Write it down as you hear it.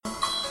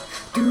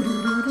This is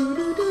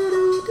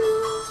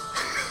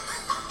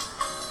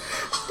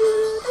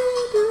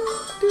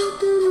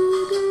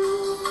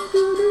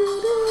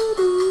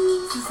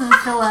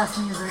Phil ass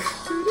music.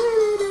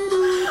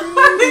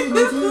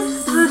 This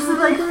is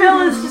like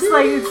Phil is just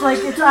like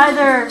it's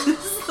either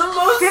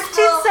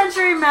 15th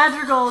century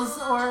madrigals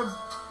or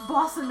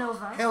bossa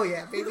nova. Hell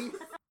yeah, baby.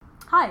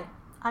 Hi,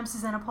 I'm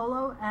Susanna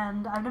Polo,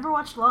 and I've never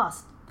watched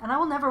Lost, and I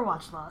will never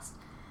watch Lost.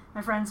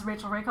 My friends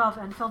Rachel Rakoff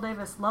and Phil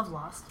Davis love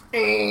Lost.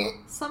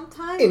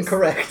 Sometimes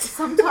Incorrect.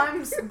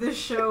 Sometimes this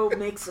show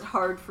makes it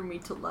hard for me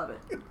to love it.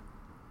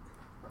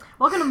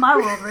 Welcome to my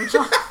world,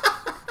 Rachel.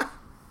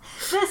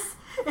 This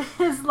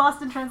is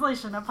Lost in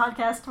Translation, a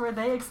podcast where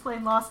they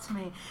explain Lost to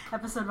me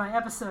episode by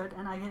episode,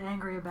 and I get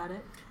angry about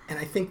it. And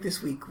I think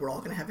this week we're all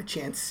going to have a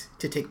chance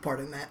to take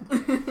part in that.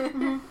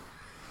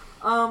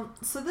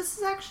 So this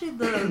is actually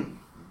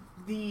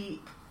the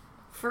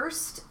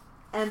first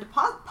and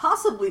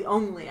possibly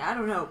only, I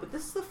don't know, but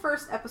this is the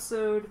first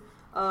episode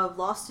of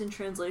Lost in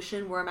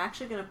Translation where I'm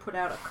actually going to put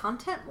out a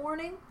content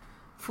warning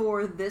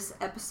for this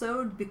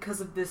episode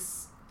because of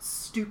this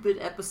stupid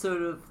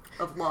episode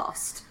of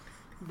Lost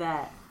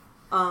that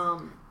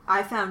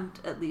I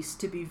found at least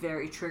to be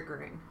very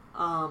triggering.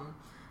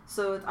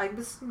 So I'm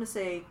just going to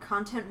say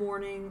content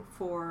warning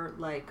for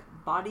like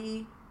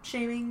body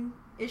shaming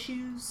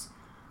issues,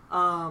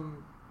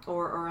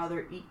 or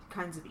other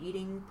kinds of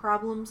eating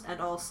problems, and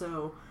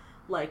also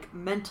like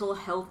mental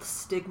health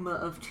stigma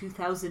of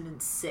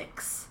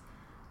 2006.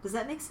 Does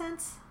that make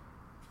sense,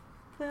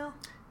 Phil?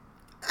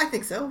 I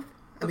think so.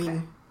 I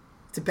mean,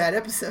 it's a bad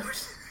episode.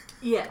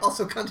 Yeah.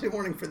 Also, content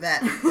warning for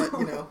that, but,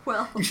 you know,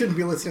 well, you shouldn't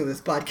be listening to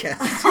this podcast.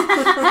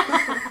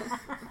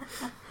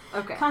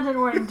 Okay. Content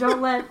warning,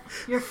 don't let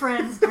your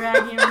friends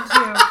drag you into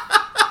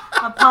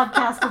a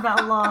podcast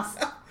about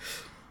Lost.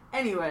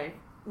 Anyway,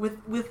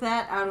 with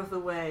that out of the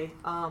way,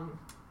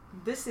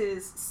 this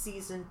is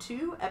Season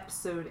 2,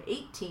 Episode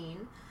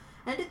 18,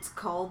 and it's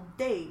called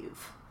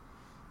Dave.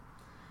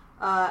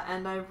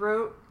 And I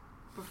wrote,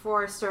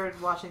 before I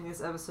started watching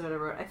this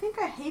episode, I think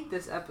I hate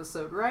this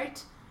episode,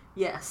 right?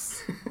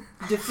 Yes.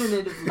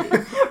 Definitively.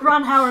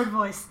 Ron Howard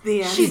voice.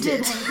 The end. She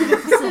did hate the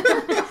episode.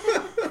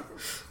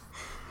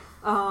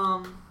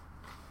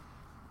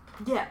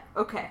 Yeah,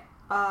 okay.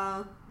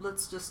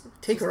 Let's just...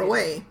 Take her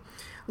away.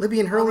 Libby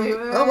and Hurley.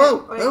 Wait,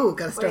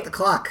 gotta start the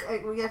clock.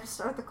 Wait, we have to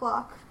start the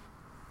clock.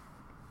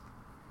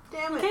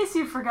 Damn In it. case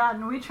you've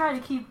forgotten, we try to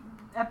keep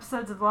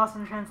episodes of Lost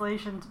in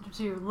Translation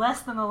to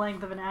less than the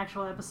length of an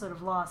actual episode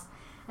of Lost.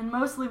 And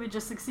mostly we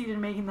just succeed in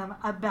making them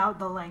about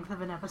the length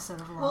of an episode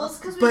of Well, it's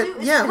Lost. because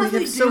we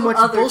have so much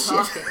other bullshit.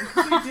 talking.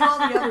 We do all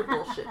the other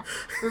bullshit.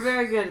 We're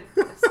very good at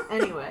this.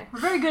 Anyway. We're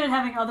very good at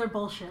having other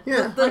bullshit.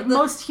 Yeah. Like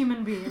most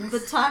human beings. The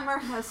timer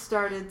has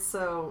started,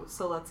 so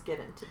let's get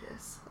into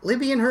this.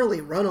 Libby and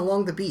Hurley run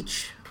along the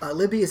beach.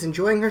 Libby is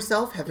enjoying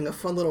herself, having a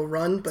fun little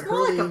run, but It's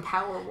more Hurley like a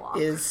power walk.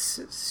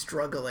 is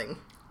struggling.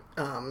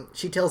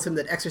 She tells him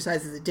that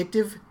exercise is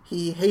addictive.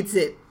 He hates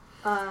it.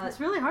 It's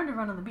really hard to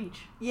run on the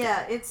beach.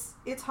 Yeah, it's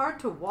hard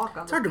to walk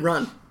on It's hard to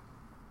run.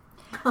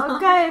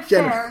 Okay,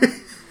 fair.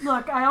 Jennifer.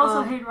 Look, I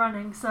also hate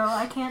running, so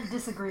I can't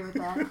disagree with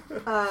that.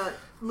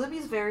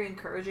 Libby's very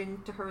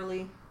encouraging to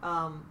Hurley,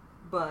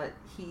 but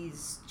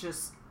he's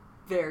just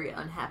very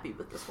unhappy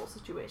with this whole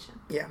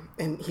situation. Yeah,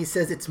 and he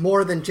says it's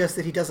more than just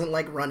that he doesn't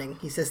like running.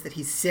 He says that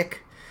he's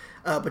sick,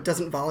 but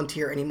doesn't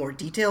volunteer any more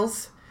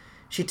details.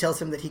 She tells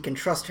him that he can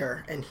trust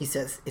her, and he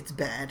says it's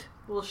bad.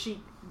 Well,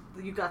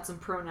 you got some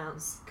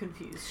pronouns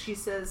confused. She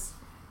says,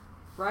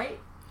 right?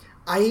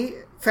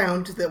 I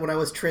found that when I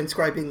was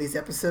transcribing these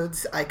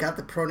episodes, I got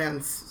the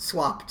pronouns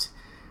swapped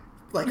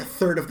like a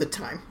third of the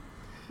time.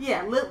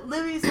 Yeah,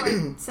 Libby's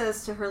like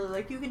says to Hurley,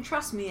 like, you can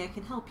trust me, I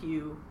can help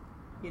you,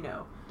 you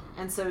know.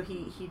 And so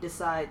he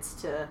decides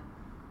to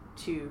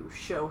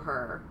show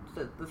her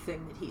the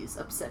thing that he's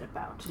upset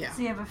about. Yeah. Does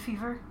he have a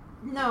fever?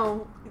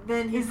 No,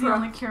 then Is the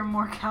only cure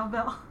more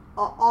cowbell?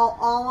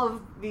 All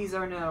of these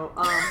are no.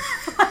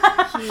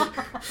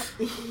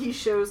 He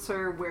shows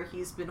her where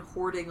he's been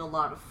hoarding a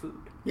lot of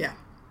food. Yeah.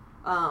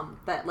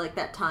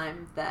 That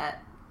time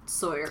that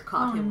Sawyer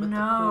caught him with the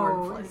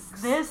cornflakes.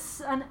 Is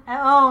this an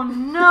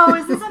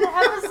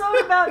episode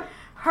about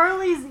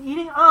Hurley's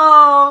eating?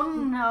 Oh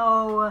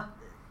no.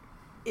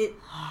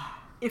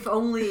 If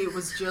only it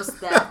was just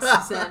that,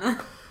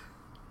 Susanna.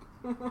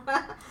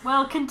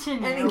 Well,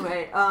 continue.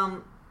 Anyway,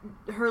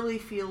 Hurley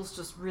feels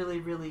just really,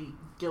 really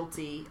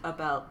guilty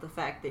about the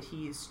fact that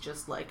he's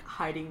just like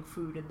hiding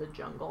food in the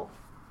jungle.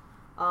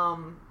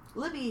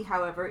 Libby,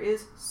 however,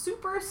 is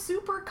super,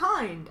 super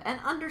kind and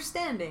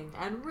understanding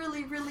and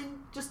really, really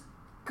just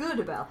good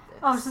about this.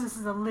 Oh, so this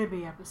is a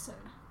Libby episode.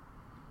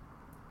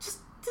 Just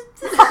get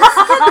to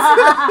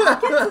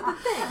the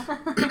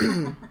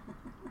thing.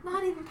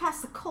 Not even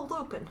past the cold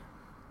open.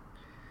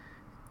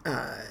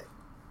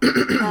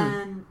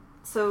 And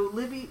so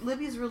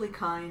Libby's really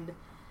kind.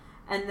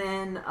 And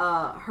then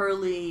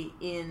Hurley,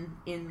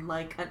 in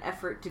like an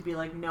effort to be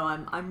like, no,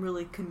 I'm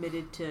really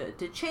committed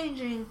to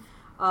changing.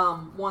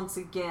 Once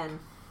again,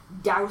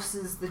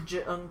 douses the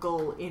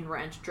jungle in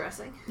ranch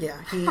dressing.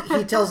 Yeah,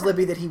 he tells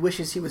Libby that he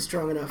wishes he was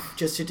strong enough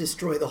just to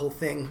destroy the whole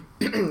thing.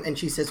 And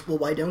she says, well,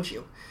 why don't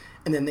you?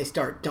 And then they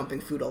start dumping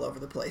food all over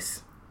the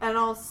place. And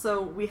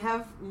also, we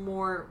have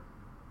more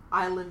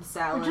island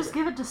salad. Or just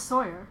give it to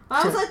Sawyer.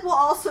 But I was like, well,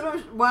 also,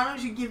 why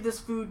don't you give this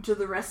food to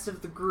the rest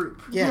of the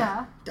group?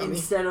 Yeah. Dummy.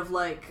 Instead of,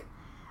 like...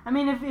 I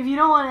mean, if you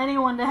don't want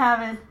anyone to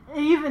have it,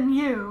 even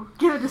you,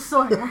 give it to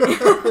Sawyer.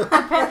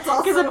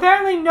 Because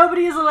apparently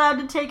nobody is allowed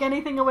to take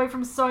anything away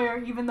from Sawyer,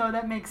 even though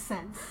that makes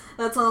sense.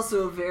 That's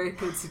also a very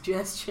good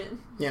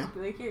suggestion. Yeah. Be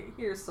like,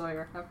 here,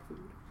 Sawyer, have food.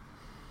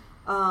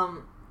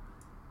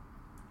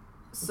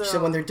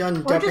 So when they're done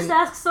Or dumping... just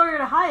ask Sawyer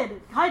to hide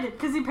it,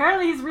 because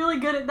apparently he's really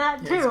good at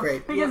that too. He's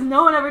great. Because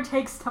no one ever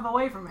takes stuff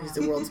away from him. He's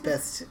the world's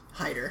best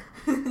hider.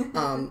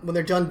 When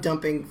they're done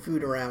dumping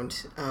food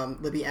around,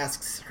 Libby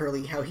asks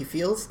Hurley how he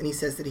feels, and he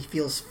says that he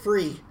feels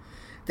free.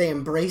 They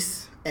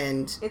embrace,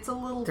 and it's a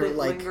little they're bit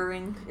like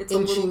lingering. It's a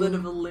little bit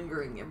of a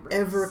lingering embrace.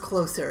 Ever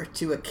closer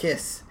to a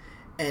kiss.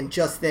 And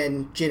just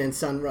then, Jin and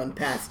Sun run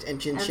past,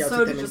 and Jin shouts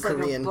so at them in just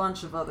Korean. Like a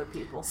bunch of other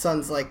people.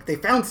 Sun's like, they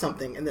found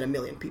something, and then 1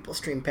 million people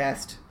stream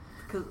past.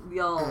 Because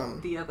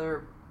the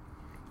other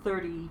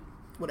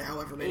 38,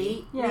 However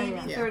many.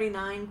 maybe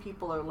 39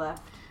 people are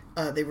left.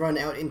 They run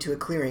out into a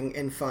clearing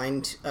and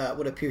find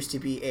what appears to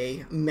be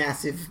a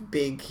massive,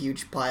 big,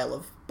 huge pile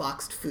of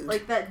boxed food.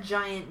 Like that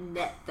giant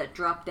net that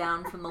dropped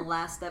down from the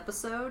last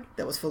episode.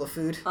 That was full of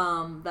food?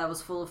 That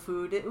was full of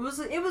food. It was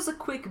a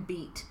quick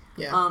beat.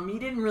 Yeah. You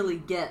didn't really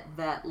get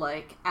that,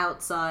 like,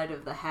 outside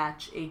of the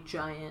hatch, a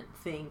giant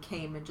thing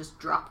came and just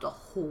dropped a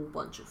whole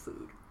bunch of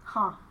food.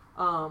 Huh.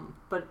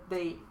 But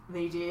they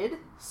did,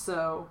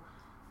 so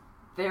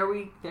there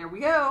we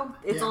go.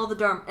 It's all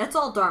it's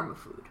all Dharma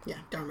food. Yeah,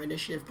 Dharma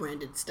Initiative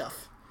branded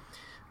stuff.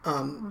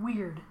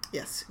 Weird.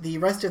 Yes. The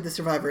rest of the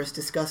survivors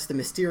discuss the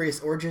mysterious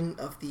origin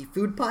of the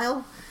food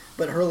pile,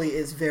 but Hurley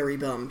is very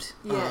bummed.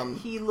 Yeah,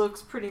 he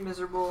looks pretty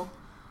miserable.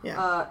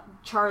 Yeah.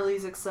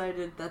 Charlie's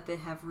excited that they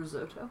have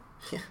risotto.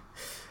 Yeah.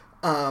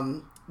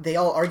 They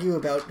all argue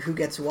about who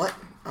gets what.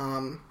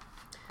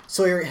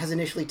 Sawyer has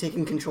initially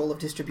taken control of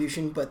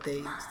distribution, but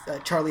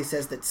Charlie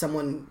says that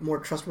someone more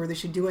trustworthy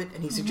should do it,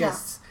 and he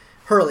suggests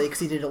Hurley, because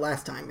he did it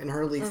last time, and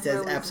Hurley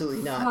says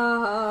absolutely not.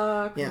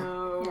 Fuck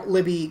no. Yeah.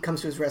 Libby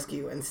comes to his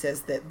rescue and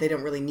says that they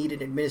don't really need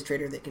an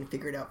administrator, they can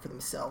figure it out for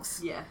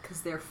themselves. Yeah,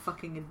 because they're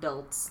fucking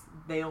adults.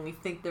 They only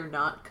think they're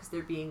not because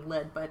they're being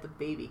led by the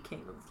baby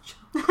king of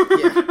the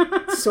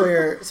jungle. Yeah.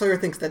 Sawyer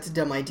thinks that's a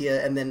dumb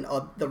idea, and then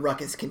the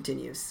ruckus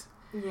continues.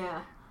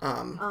 Yeah.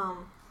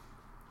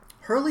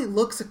 Hurley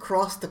looks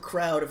across the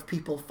crowd of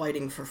people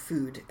fighting for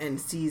food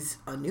and sees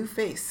a new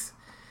face.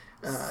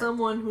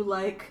 Someone who,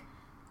 like,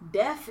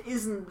 death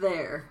isn't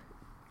there.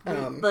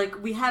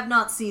 We have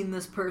not seen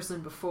this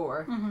person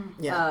before.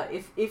 Mm-hmm. Yeah.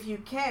 If you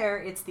care,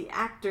 it's the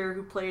actor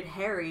who played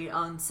Harry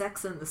on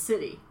Sex and the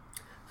City.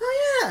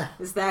 Oh, yeah.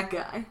 Is that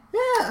guy.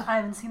 Yeah. I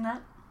haven't seen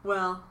that.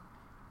 Well,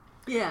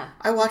 yeah.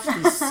 I watched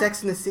the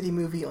Sex and the City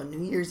movie on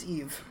New Year's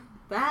Eve.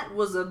 That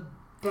was a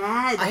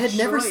bad I had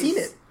never seen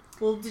it.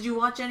 Well, did you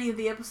watch any of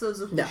the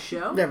episodes of the show?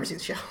 No, never seen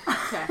the show.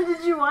 Okay.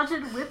 Did you watch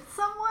it with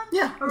someone?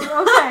 Yeah. Okay.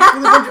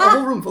 A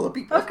whole room full of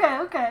people.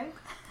 Okay.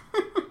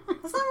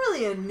 It's not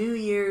really a New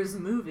Year's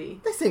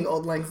movie. They sing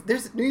Old Lang.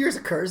 There's New Year's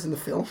occurs in the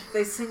film.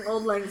 They sing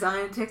Old Lang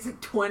Syne. It takes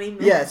like 20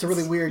 minutes. Yeah, it's a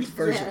really weird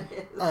version.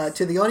 Yeah,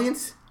 to the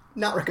audience,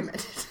 not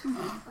recommended.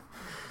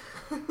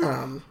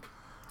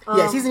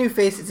 Yeah, sees a new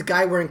face. It's a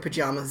guy wearing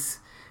pajamas.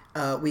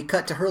 We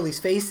cut to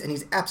Hurley's face, and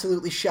he's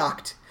absolutely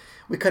shocked.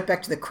 We cut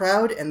back to the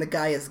crowd, and the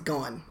guy is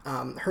gone.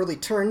 Hurley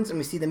turns, and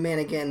we see the man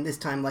again, this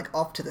time like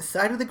off to the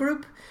side of the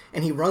group,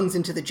 and he runs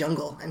into the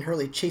jungle, and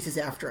Hurley chases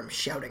after him,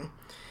 shouting.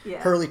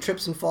 Yeah. Hurley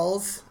trips and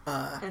falls.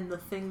 And the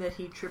thing that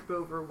he tripped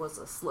over was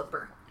a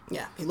slipper.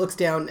 Yeah, he looks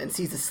down and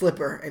sees a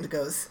slipper, and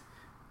goes,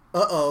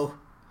 "Uh-oh.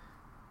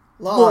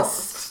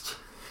 Lost."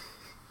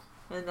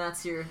 And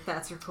that's your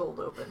cold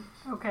open.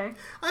 Okay.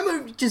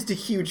 I'm just a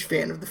huge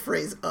fan of the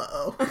phrase,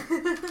 "uh-oh."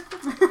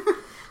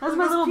 That's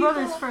my little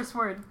brother's first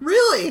word.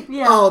 Really?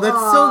 Yeah. Oh, that's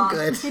so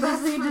good. He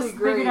just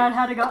great. figured out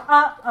how to go,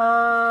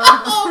 uh-oh.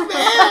 Oh,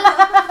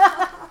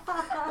 man!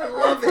 I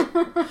love it.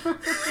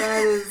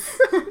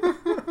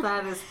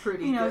 That is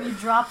pretty You good. you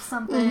drop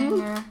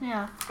something or,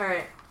 yeah.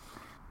 Alright.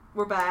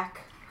 We're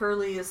back.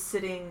 Hurley is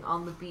sitting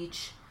on the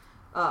beach,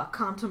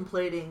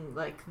 contemplating,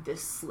 like,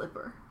 this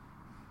slipper.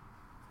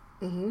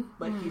 Mm-hmm.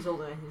 Like, he's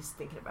holding it, he's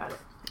thinking about it.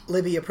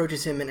 Libby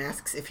approaches him and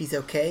asks if he's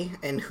okay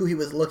and who he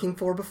was looking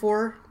for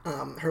before.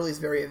 Hurley's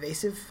very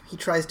evasive. He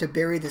tries to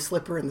bury the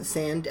slipper in the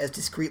sand as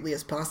discreetly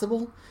as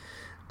possible.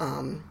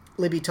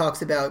 Libby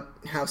talks about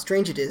how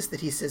strange it is that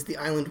he says the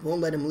island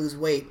won't let him lose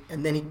weight,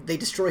 and then they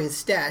destroy his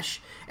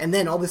stash, and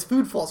then all this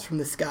food falls from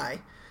the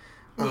sky.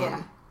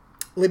 Yeah.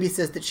 Libby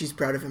says that she's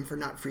proud of him for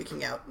not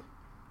freaking out.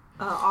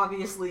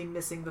 Obviously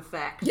missing the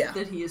fact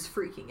that he is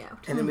freaking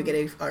out. And then we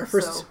get our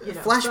first So,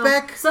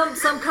 flashback.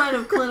 Some kind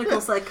of clinical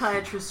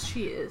psychiatrist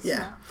she is.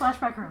 Yeah.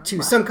 Flashback Hurley.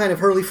 To some kind of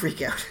Hurley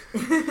freakout.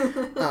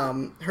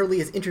 Hurley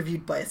is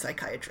interviewed by a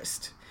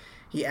psychiatrist.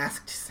 He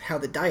asks how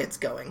the diet's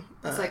going.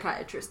 The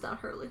psychiatrist, not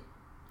Hurley.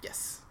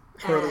 Yes.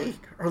 Hurley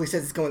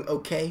says it's going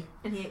okay.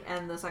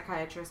 And the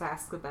psychiatrist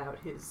asks about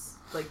his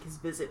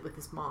visit with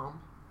his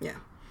mom. Yeah.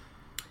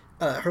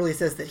 Hurley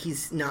says that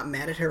he's not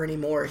mad at her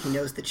anymore. He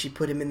knows that she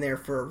put him in there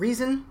for a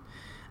reason.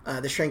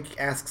 The shrink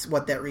asks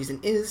what that reason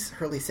is.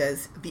 Hurley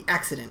says the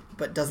accident,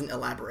 but doesn't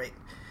elaborate.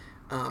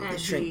 And the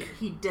shrink,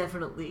 he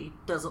definitely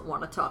doesn't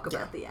want to talk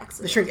about the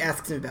accident. The shrink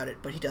asks him about it,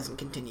 but he doesn't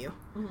continue.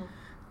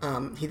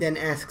 Mm-hmm. He then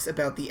asks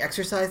about the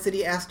exercise that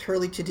he asked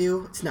Hurley to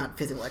do. It's not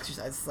physical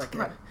exercise. It's like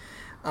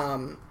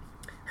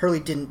Hurley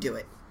didn't do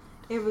it.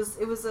 It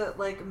was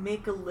a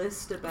make a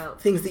list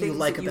about things that you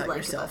like about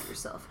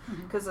yourself.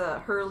 Because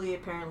Hurley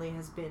apparently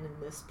has been in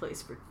this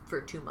place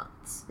for 2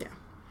 months. Yeah.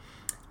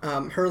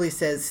 Hurley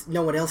says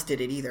no one else did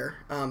it either.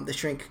 The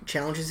shrink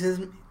challenges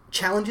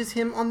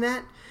him on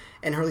that,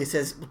 and Hurley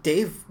says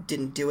Dave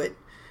didn't do it.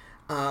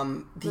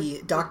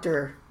 The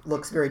doctor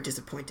looks very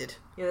disappointed.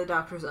 Yeah, the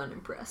doctor's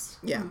unimpressed.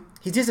 Yeah,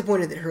 he's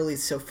disappointed that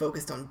Hurley's so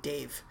focused on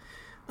Dave.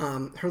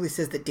 Hurley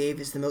says that Dave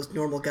is the most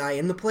normal guy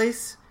in the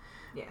place.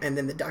 Yeah. And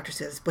then the doctor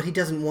says, but he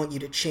doesn't want you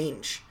to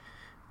change.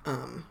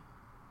 And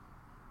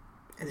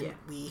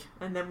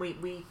then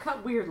we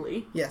cut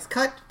weirdly. Yes,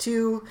 cut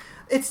to...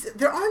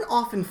 There aren't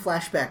often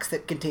flashbacks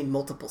that contain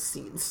multiple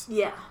scenes.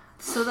 Yeah.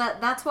 So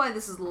that's why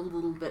this is a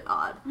little bit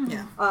odd.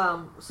 Yeah.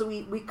 So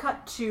we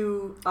cut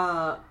to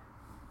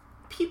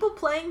people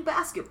playing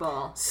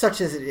basketball. Such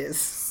as it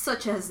is.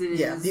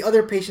 Yeah, the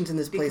other patients in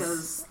this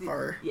place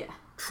are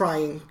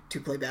trying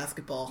to play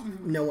basketball.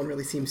 Mm-hmm. No one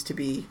really seems to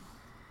be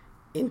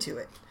into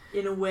it.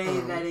 In a way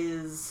that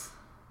is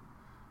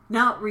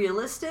not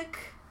realistic.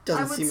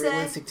 Doesn't seem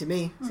realistic to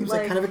me. Seems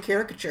like kind of a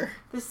caricature.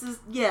 This is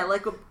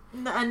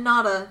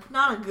not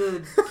a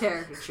good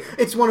caricature.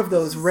 It's one of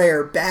those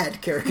rare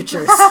bad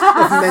caricatures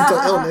of mental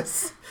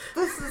illness.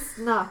 This is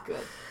not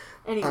good.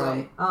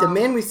 Anyway, the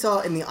man we saw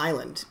in the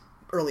island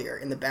earlier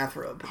in the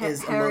bathrobe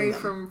is Harry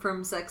among them.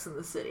 from Sex and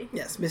the City.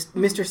 Yes,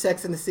 Mr.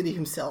 Sex and the City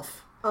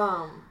himself.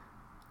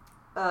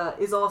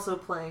 Is also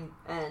playing,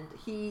 and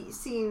he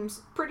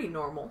seems pretty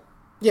normal.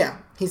 Yeah,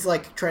 he's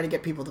trying to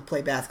get people to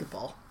play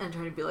basketball. And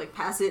trying to be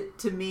pass it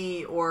to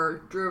me,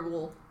 or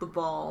dribble the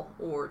ball,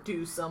 or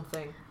do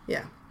something.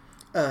 Yeah.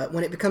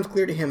 When it becomes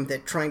clear to him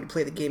that trying to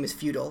play the game is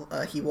futile,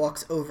 he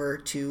walks over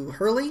to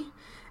Hurley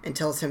and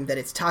tells him that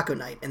it's taco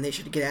night and they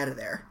should get out of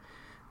there.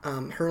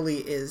 Hurley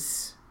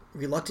is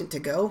reluctant to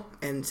go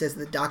and says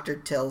the doctor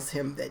tells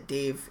him that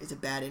Dave is a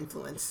bad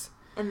influence.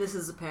 And this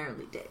is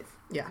apparently Dave.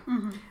 Yeah.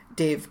 Mm-hmm.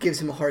 Dave gives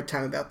him a hard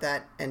time about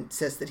that and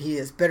says that he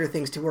has better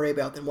things to worry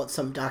about than what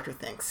some doctor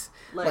thinks.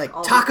 Like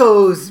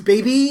tacos,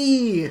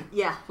 baby!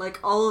 Yeah,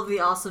 all of the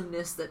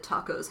awesomeness that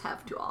tacos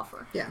have to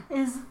offer. Yeah.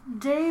 Is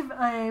Dave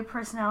a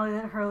personality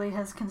that Hurley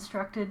has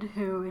constructed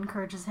who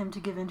encourages him to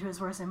give in to his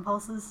worst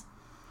impulses?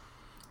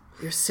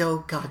 You're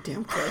so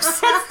goddamn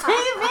close. It's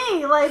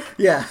TV!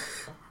 Yeah.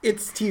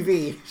 It's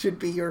TV. Should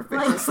be your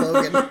official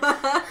slogan.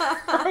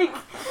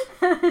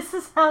 This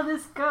is how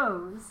this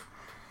goes.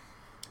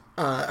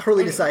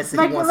 Hurley decides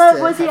that he wants to have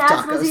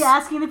tacos. Was he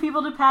asking the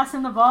people to pass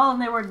him the ball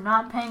and they were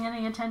not paying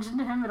any attention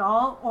to him at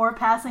all? Or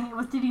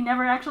did he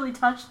never actually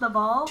touch the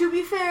ball? To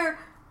be fair,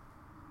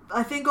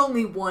 I think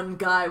only one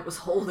guy was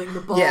holding the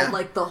ball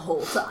the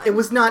whole time. It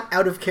was not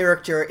out of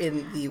character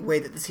in the way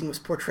that the scene was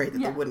portrayed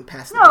that they wouldn't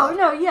pass the ball.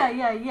 No,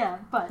 yeah,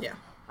 but... Yeah.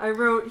 I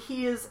wrote,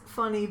 he is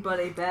funny but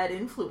a bad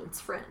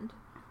influence friend.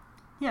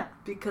 Yeah.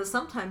 Because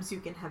sometimes you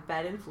can have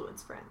bad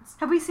influence friends.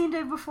 Have we seen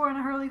Dave before in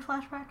a Hurley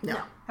flashback?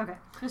 No. Okay,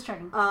 just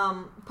checking.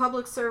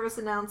 Public service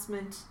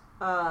announcement.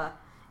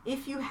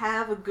 If you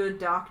have a good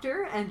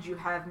doctor and you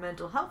have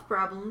mental health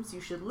problems,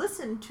 you should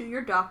listen to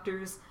your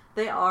doctors.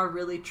 They are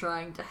really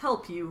trying to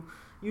help you.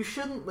 You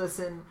shouldn't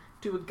listen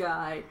to a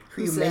guy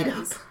who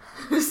says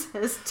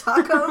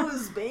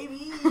tacos,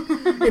 baby.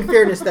 In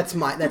fairness, that's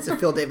a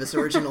Phil Davis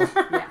original.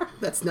 Yeah.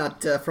 That's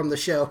not from the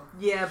show.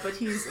 Yeah, but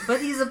he's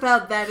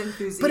about that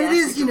enthusiastic. But it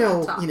is,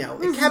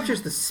 it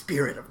captures the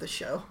spirit of the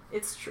show.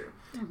 It's true.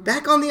 Mm-hmm.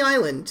 Back on the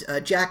island,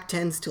 Jack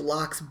tends to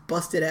Locke's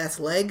busted-ass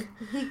leg.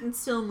 He can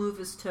still move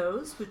his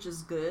toes, which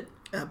is good.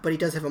 But he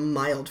does have a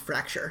mild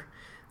fracture.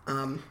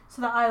 So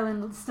the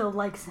island still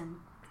likes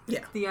him.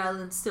 Yeah. The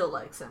island still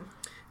likes him.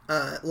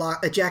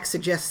 Jack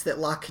suggests that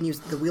Locke can use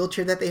the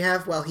wheelchair that they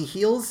have while he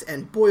heals,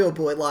 and boy oh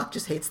boy, Locke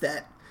just hates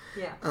that.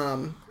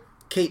 Yeah.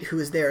 Kate, who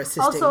is there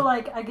assisting... Also,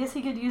 I guess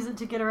he could use it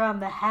to get around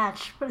the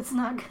hatch, but it's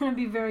not going to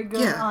be very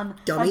good on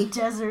a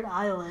desert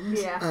island.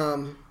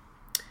 Yeah.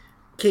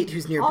 Kate,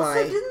 who's nearby...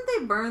 Also, didn't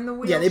they burn the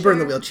wheelchair? Yeah, they burned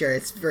the wheelchair.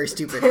 It's very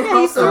stupid.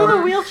 Yeah, he threw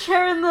the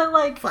wheelchair in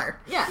the, fire.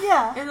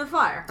 Yeah, in the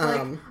fire.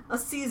 A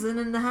season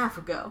and a half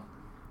ago.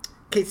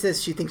 Kate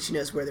says she thinks she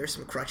knows where there's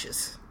some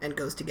crutches, and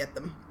goes to get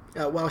them.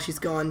 While she's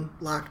gone,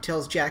 Locke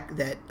tells Jack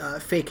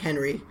that fake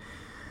Henry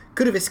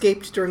could have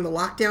escaped during the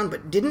lockdown,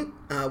 but didn't,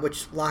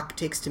 which Locke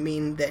takes to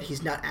mean that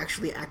he's not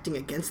actually acting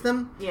against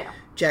them. Yeah.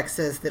 Jack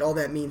says that all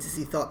that means is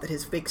he thought that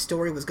his fake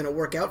story was going to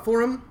work out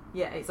for him.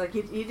 Yeah, he's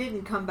he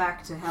didn't come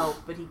back to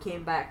help, but he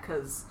came back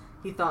because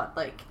he thought,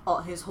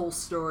 his whole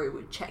story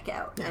would check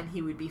out, and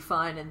he would be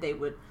fine, and they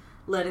would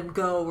let him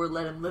go or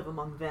let him live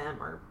among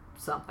them or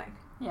something.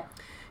 Yeah.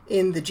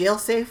 In the jail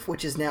safe,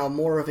 which is now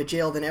more of a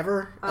jail than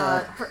ever,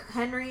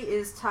 Henry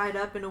is tied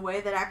up in a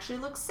way that actually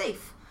looks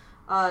safe,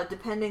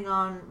 depending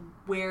on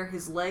where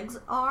his legs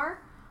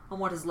are, on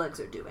what his legs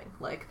are doing.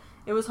 Like,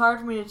 it was hard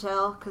for me to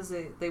tell because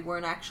they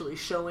weren't actually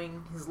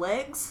showing his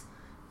legs,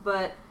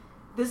 but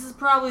this is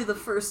probably the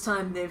first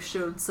time they've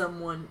showed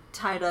someone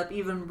tied up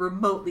even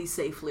remotely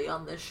safely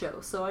on this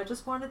show. So I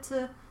just wanted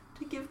to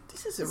give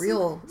this is a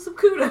real some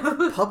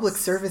kudos. public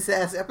service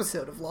ass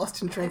episode of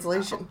Lost in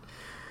Translation.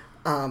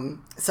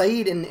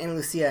 Saeed and Ana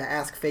Lucia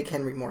ask fake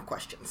Henry more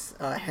questions.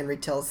 Henry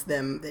tells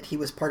them that he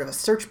was part of a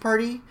search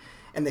party,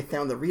 and they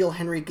found the real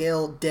Henry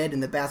Gale dead in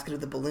the basket of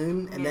the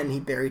balloon, and then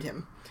he buried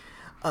him.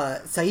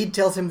 Saeed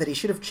tells him that he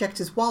should have checked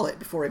his wallet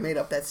before he made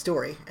up that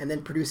story, and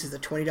then produces a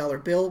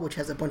 $20 bill, which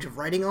has a bunch of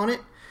writing on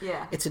it.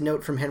 Yeah. It's a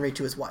note from Henry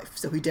to his wife,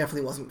 so he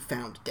definitely wasn't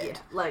found dead.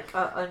 Yeah, like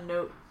a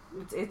note.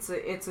 It's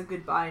a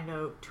goodbye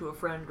note to a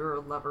friend or a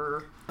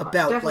lover.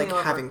 About, like, a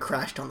lover. having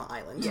crashed on the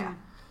island. Yeah.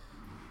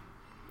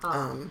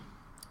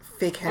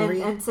 Fake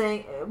Henry... And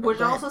saying...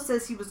 Which also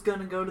says he was going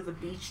to go to the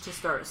beach to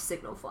start a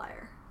signal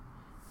fire.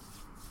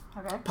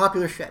 Okay.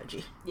 Popular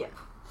strategy. Yep.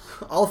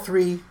 All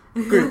three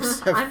groups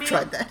have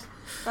tried that.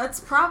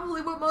 That's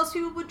probably what most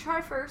people would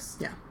try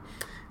first. Yeah.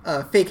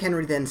 Fake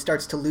Henry then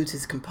starts to lose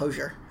his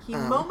composure. He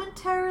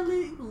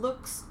momentarily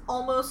looks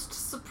almost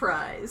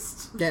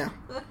surprised. Yeah.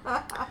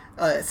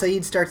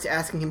 Saeed starts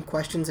asking him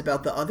questions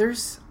about the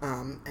others,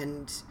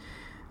 and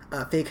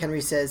Fake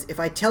Henry says,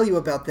 "If I tell you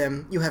about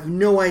them, you have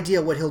no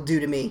idea what he'll do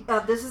to me."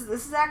 This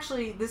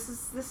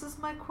is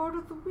my quote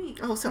of the week.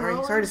 Oh, sorry.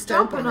 You're Sorry to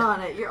stump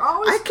on it. You're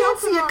always I can't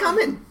see it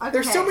coming. Okay.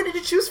 There's so many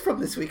to choose from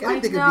this week. I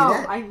didn't think it'd be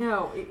that. I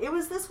know. It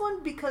was this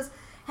one because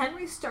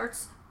Henry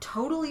starts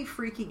totally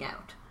freaking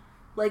out.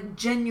 Like,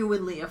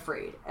 genuinely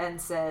afraid.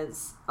 And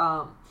says,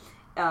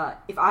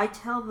 if I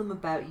tell them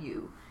about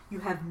you, you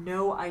have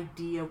no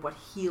idea what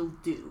he'll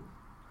do.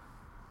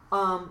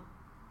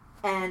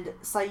 And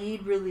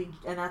Saeed really...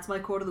 And that's my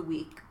quote of the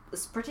week.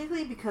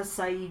 Particularly because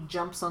Saeed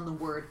jumps on the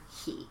word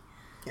he.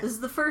 Yeah. This is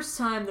the first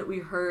time that we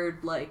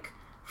heard, like,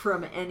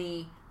 from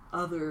any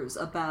others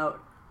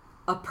about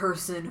a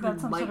person who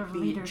might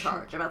be in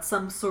charge. About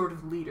some sort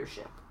of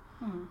leadership.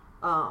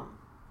 Mm-hmm.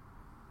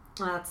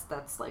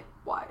 That's like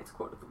why it's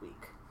quote of the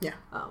week. Yeah.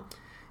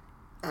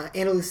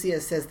 Ana Lucia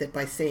says that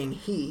by saying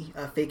he,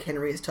 Fake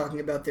Henry is talking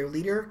about their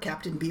leader,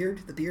 Captain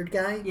Beard, the beard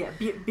guy. Yeah,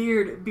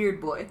 beard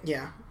boy.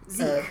 Yeah.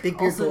 Zeke, big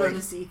beard also boy. known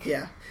as Zeke.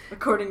 Yeah.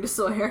 According to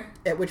Sawyer.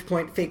 At which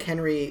point, Fake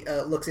Henry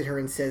looks at her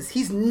and says,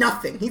 "He's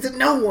nothing. He's a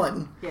no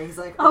one." Yeah, he's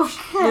like,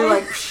 okay. They're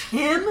like,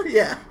 him?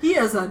 Yeah. He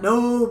is a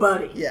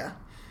nobody. Yeah.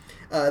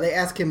 They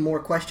ask him more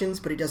questions,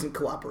 but he doesn't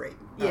cooperate.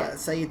 Yeah.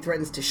 Saeed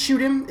threatens to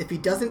shoot him if he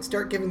doesn't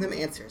start giving them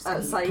answers.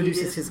 He Saeed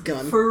produces his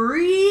gun.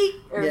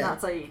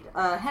 Not Saeed.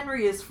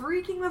 Henry is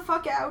freaking the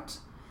fuck out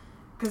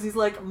because he's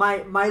like,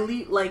 my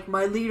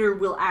leader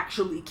will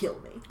actually kill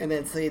me. And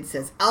then Saeed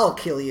says, "I'll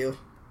kill you."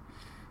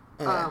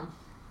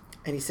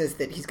 And he says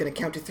that he's going to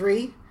count to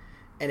 3,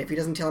 and if he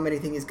doesn't tell him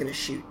anything, he's going to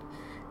shoot.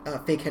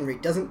 Fake Henry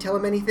doesn't tell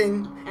him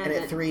anything, and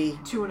at 3...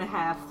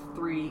 2.5,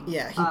 3...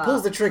 Yeah, he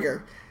pulls the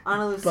trigger.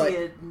 Ana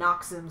Lucia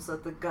knocks him so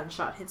that the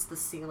gunshot hits the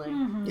ceiling.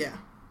 Mm-hmm. Yeah.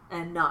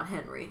 And not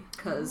Henry,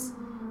 because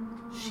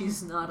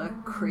she's not a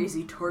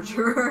crazy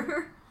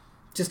torturer.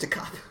 Just a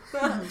cop.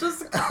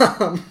 Just a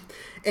cop.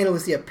 Ana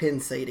Lucia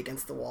pins Saeed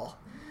against the wall.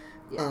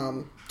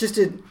 Yeah. Just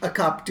a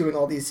cop doing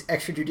all these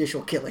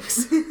extrajudicial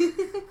killings.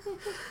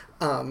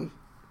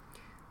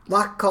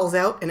 Locke calls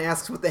out and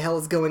asks what the hell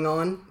is going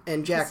on,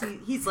 and Jack...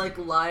 He's like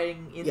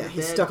lying in the bed. Yeah,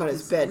 he's stuck on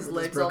his bed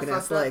with his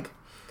broken-ass leg.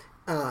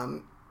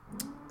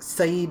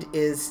 Saeed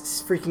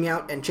is freaking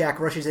out, and Jack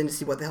rushes in to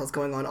see what the hell's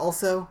going on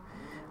also.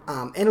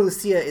 Ana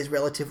Lucia is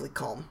relatively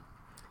calm.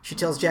 She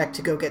tells Jack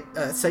to go get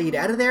Saeed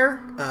out of there,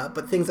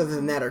 but things other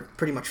than that are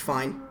pretty much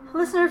fine.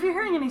 Listener, if you're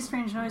hearing any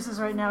strange noises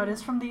right now, it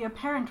is from the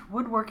apparent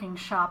woodworking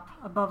shop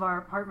above our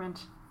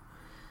apartment.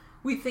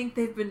 We think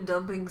they've been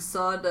dumping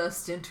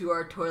sawdust into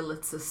our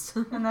toilet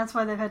system. And that's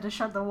why they've had to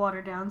shut the water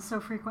down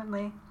so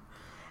frequently.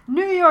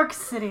 New York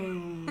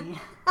City.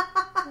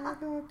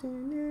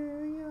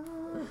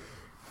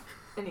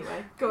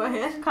 Anyway, go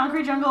ahead.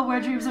 Concrete jungle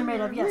where dreams are made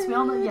of. Yes, we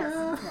all know.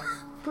 Yes.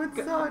 Put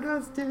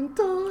sawdust in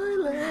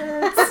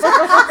toilets.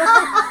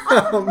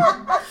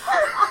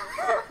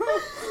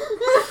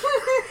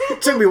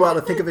 It took me a while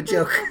to think of a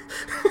joke.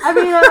 I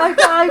mean,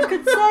 I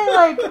could say,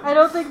 like, I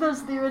don't think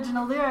those are the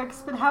original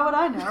lyrics, but how would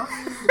I know?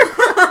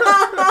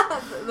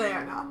 They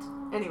are not.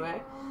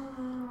 Anyway.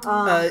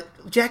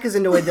 Jack is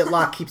annoyed that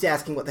Locke keeps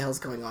asking what the hell's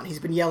going on. He's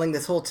been yelling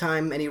this whole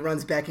time, and he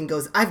runs back and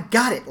goes, "I've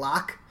got it,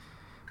 Locke."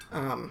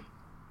 And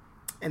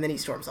then he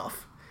storms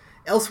off.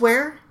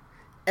 Elsewhere,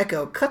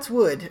 Echo cuts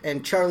wood,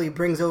 and Charlie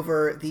brings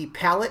over the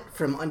pallet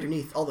from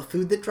underneath all the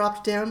food that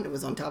dropped down. It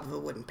was on top of a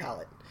wooden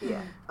pallet.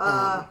 Yeah.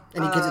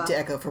 And he gives it to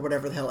Echo for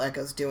whatever the hell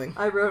Echo's doing.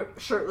 I wrote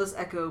shirtless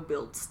Echo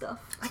build stuff.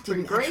 I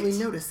didn't actually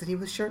notice that he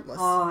was shirtless.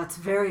 Oh, it's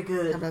very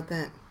good. How about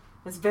that?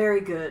 It's very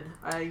good.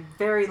 I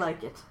very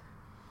like it.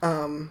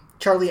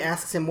 Charlie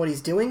asks him what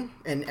he's doing,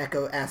 and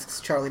Echo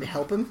asks Charlie to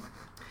help him.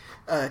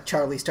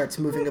 Charlie starts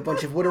moving a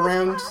bunch of wood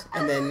around,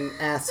 and then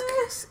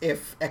asks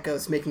if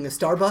Echo's making a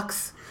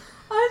Starbucks.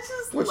 I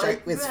just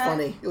It's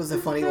funny. It was a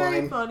funny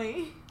line.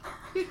 Funny.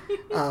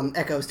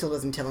 Echo still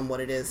doesn't tell him what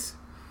it is.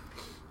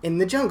 In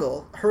the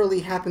jungle, Hurley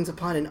happens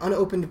upon an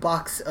unopened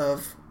box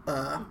of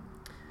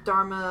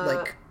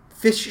Dharma,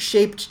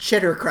 fish-shaped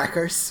cheddar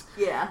crackers.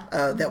 Yeah.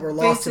 That were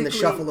lost in the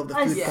shuffle of the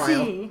food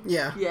pile.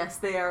 Yeah. Yes,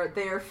 they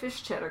are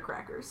fish cheddar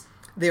crackers.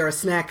 They are a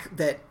snack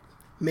that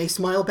may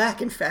smile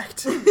back, in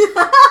fact.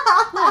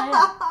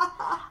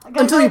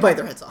 Until you bite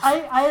their heads off.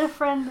 I had a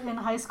friend in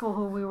high school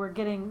who we were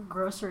getting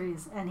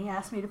groceries, and he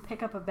asked me to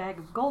pick up a bag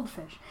of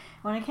goldfish.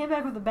 When I came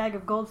back with a bag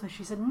of goldfish,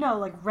 he said, no,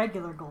 like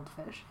regular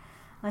goldfish.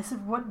 And I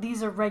said, "What?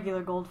 These are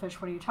regular goldfish.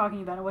 What are you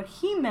talking about?" And what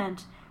he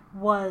meant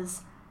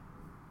was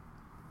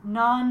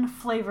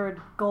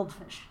non-flavored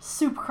goldfish.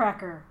 Soup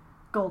cracker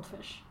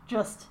goldfish.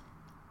 Just...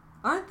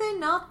 Aren't they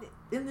not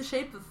in the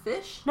shape of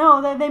fish?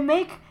 No, they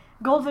make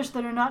goldfish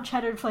that are not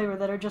cheddar flavor,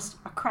 that are just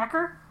a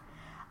cracker.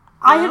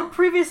 Well, I had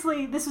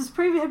previously,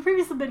 had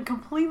previously been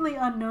completely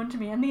unknown to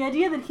me, and the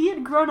idea that he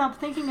had grown up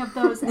thinking of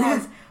those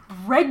as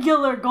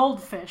regular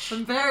goldfish.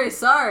 I'm very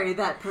sorry,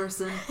 that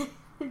person.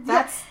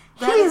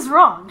 He is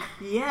wrong.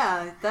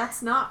 Yeah,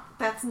 that's not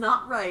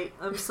right.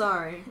 I'm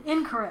sorry.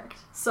 Incorrect.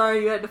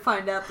 Sorry you had to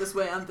find out this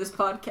way on this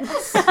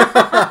podcast.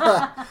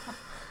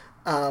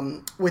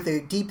 With a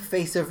deep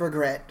face of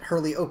regret,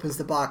 Hurley opens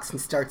the box and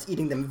starts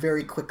eating them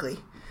very quickly.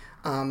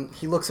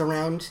 He looks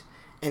around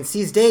and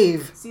sees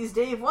Dave.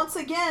 Once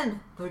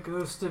again. The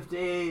ghost of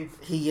Dave.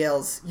 He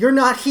yells, "You're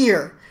not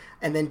here!"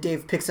 And then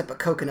Dave picks up a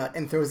coconut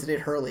and throws it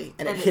at Hurley,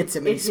 and it hits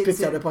him, and he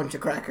spits out a bunch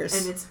of crackers.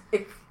 And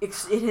it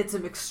hits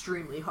him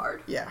extremely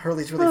hard. Yeah,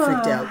 Hurley's really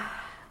freaked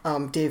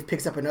out. Dave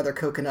picks up another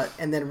coconut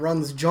and then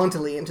runs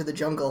jauntily into the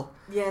jungle.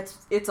 Yeah,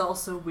 it's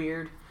also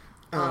weird.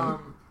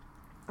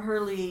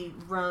 Hurley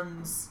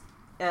runs,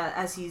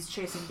 as he's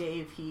chasing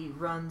Dave, he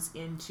runs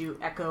into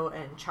Echo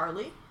and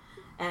Charlie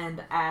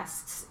and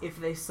asks if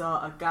they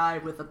saw a guy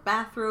with a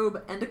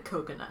bathrobe and a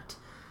coconut.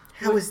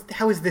 How is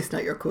this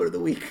not your quote of the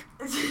week?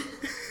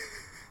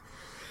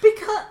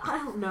 Because, I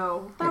don't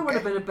know, that would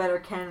have been a better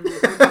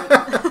candidate.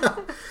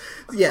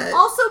 Yeah.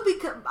 Also,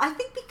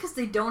 because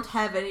they don't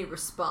have any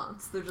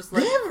response. They're just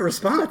like... They have a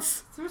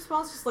response. Is the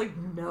response just like,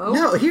 no?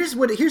 No, here's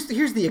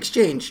the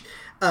exchange.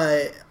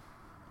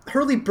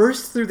 Hurley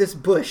bursts through this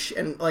bush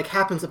and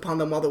happens upon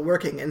them while they're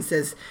working and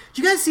says,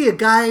 "Did you guys see a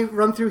guy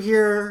run through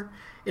here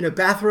in a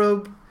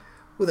bathrobe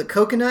with a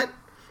coconut?"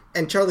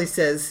 And Charlie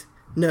says,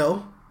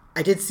 "No,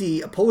 I did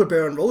see a polar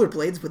bear on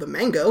rollerblades with a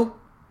mango."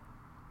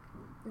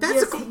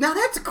 That's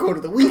a quote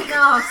of the week.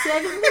 No, see,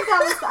 I didn't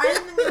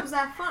think it was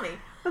that funny.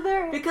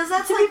 But because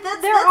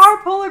there are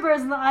polar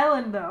bears in the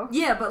island, though.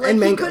 Yeah, but and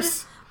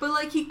mangoes.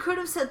 He could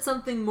have said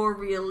something more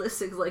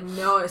realistic, like,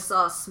 "No, I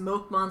saw a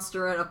smoke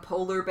monster and a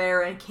polar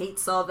bear, and Kate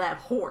saw that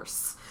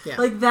horse." Yeah.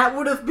 That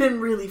would have been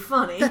really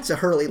funny. That's a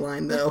Hurley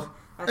line, though.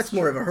 That's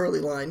more of a Hurley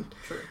line.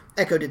 True.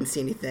 Echo didn't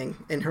see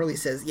anything, and Hurley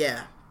says,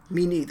 "Yeah,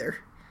 me neither."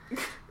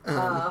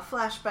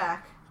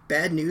 Flashback.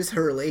 Bad news,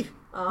 Hurley.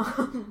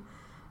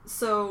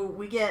 So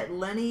we get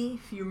Lenny.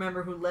 If you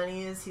remember who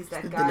Lenny is, he's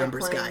that guy. The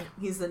numbers guy.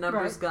 He's the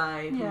numbers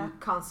guy who Yeah.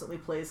 constantly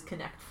plays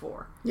Connect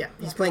 4. Yeah,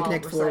 he's playing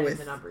Connect 4 reciting with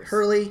the numbers.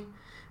 Hurley,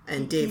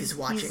 and Dave is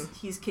watching.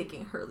 He's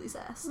kicking Hurley's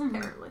ass,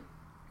 apparently.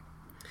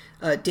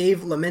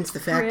 Dave laments the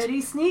fact...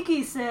 Pretty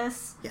sneaky,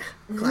 sis. Yeah,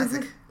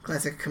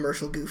 classic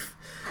commercial goof.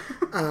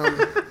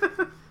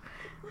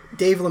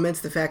 Dave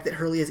laments the fact that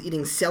Hurley is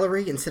eating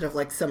celery instead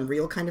of some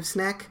real kind of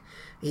snack.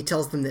 He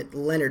tells them that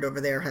Leonard over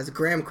there has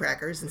graham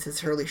crackers and says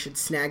Hurley should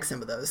snag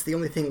some of those. The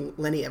only thing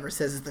Lenny ever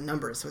says is the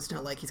numbers, so it's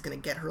not like he's going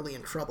to get Hurley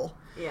in trouble.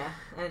 Yeah,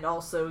 and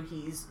also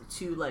he's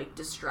too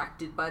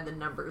distracted by the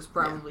numbers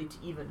probably to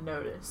even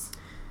notice.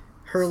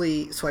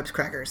 Hurley swipes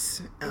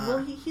crackers.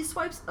 He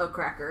swipes a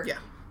cracker. Yeah.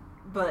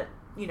 But,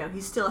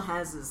 he still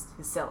has his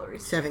celery.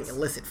 He's having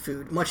illicit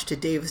food, much to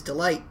Dave's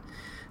delight.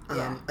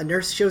 Yeah. A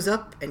nurse shows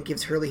up and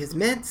gives Hurley his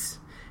meds.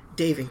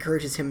 Dave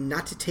encourages him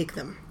not to take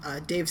them.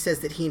 Dave says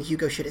that he and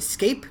Hugo should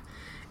escape,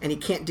 and he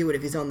can't do it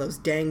if he's on those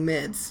dang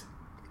meds.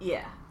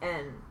 Yeah,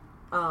 and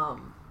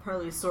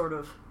Hurley's sort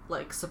of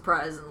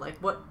surprised and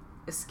what,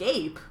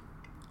 escape?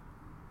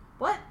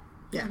 What?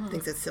 Yeah,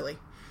 thinks that's silly.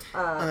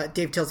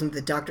 Dave tells him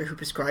the doctor who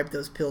prescribed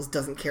those pills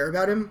doesn't care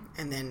about him,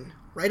 and then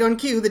right on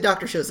cue, the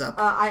doctor shows up.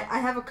 I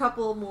have a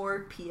couple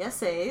more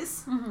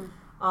PSAs.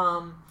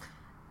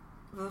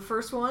 The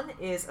first one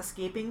is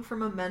escaping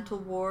from a mental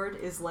ward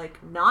is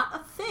not a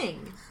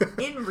thing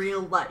in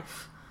real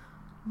life.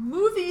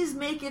 Movies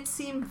make it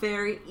seem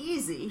very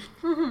easy.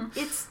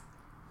 It's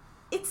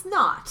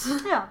not.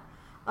 Yeah.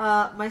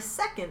 My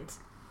second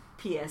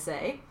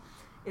PSA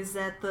is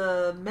that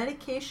the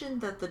medication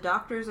that the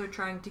doctors are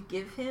trying to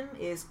give him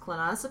is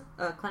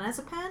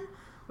clonazepam,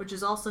 which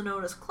is also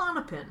known as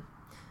Klonopin.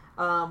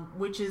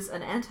 Which is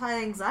an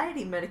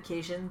anti-anxiety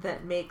medication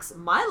that makes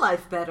my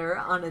life better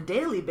on a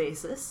daily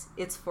basis.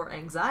 It's for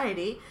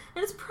anxiety,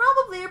 and it's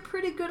probably a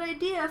pretty good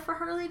idea for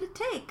Hurley to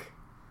take.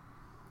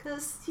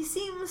 because he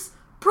seems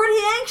pretty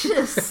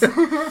anxious.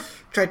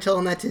 Try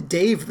telling that to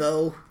Dave,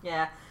 though.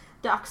 Yeah,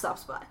 Doc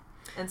stops by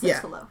and says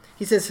hello.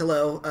 He says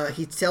hello.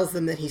 He tells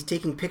them that he's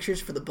taking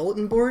pictures for the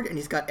bulletin board, and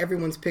he's got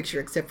everyone's picture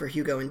except for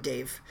Hugo and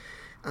Dave.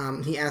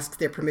 He asks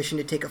their permission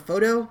to take a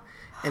photo,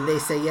 and they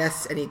say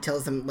yes, and he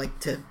tells them,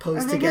 to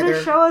pose together. Are they going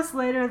to show us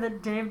later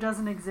that Dave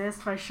doesn't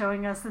exist by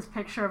showing us this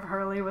picture of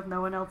Hurley with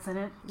no one else in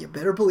it? You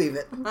better believe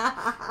it.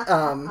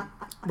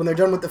 When they're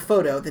done with the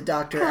photo, the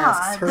doctor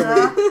asks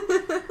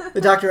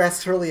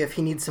Hurley if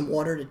he needs some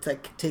water to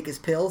take his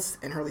pills,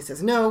 and Hurley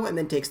says no, and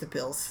then takes the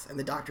pills, and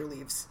the doctor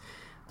leaves.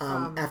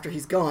 After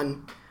he's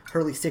gone,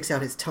 Hurley sticks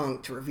out his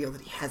tongue to reveal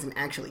that he hasn't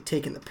actually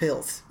taken the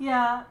pills.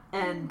 Yeah.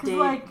 And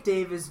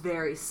Dave is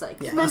very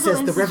psyched. Yeah, he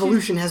says the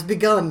revolution has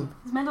begun.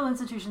 Mental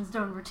institutions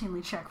don't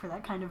routinely check for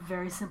that kind of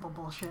very simple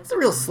bullshit. It's a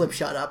real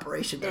slipshot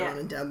operation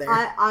running down there.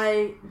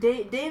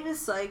 Dave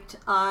is psyched.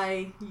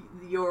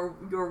 Your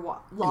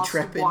lost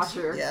Intrepid.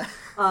 watcher. Yeah.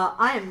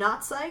 I am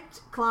not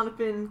psyched.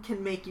 Klonopin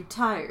can make you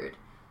tired.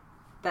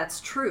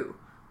 That's true.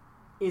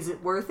 Is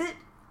it worth it?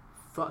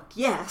 Fuck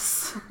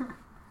yes.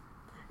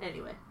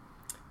 Anyway.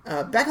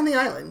 Back on the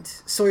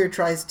island, Sawyer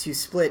tries to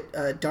split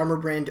Dharma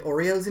brand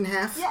Oreos in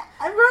half. Yeah,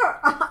 I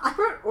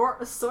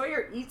wrote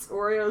Sawyer eats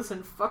Oreos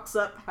and fucks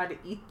up how to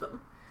eat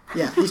them.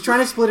 Yeah, he's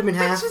trying to split them in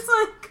half. It's just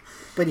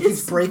but he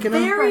keeps breaking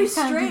them. Very he's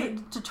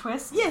straight to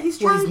twist. Yeah, he's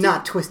trying. Well, he's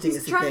not twisting.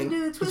 Is the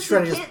thing. He's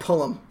trying to just pull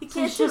them. He So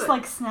can't he's do just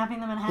it.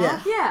 snapping them in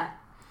half. Yeah.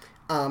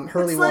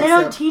 Hurley It's walks They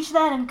don't up. teach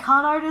that in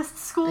con artist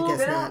school. I guess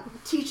They not.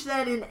 don't teach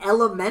that in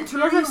elementary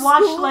He hasn't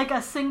school. watched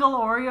a single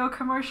Oreo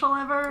commercial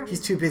ever.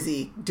 He's too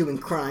busy doing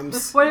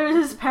crimes. Were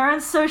his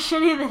parents so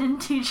shitty they didn't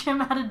teach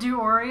him how to do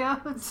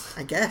Oreos?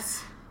 I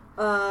guess.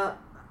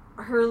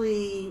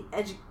 Hurley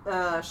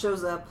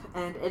shows up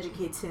and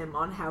educates him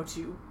on how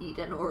to eat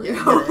an Oreo.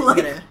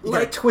 You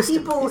gotta twist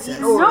them, people he says.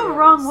 eat There's no Oreos.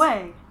 wrong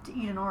way to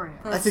eat an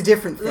Oreo. That's a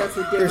different thing. That's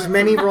a different There's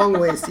many wrong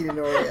ways to eat an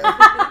Oreo.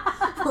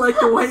 Like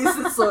the ways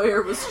that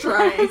Sawyer was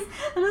trying.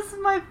 And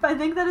I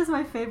think that is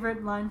my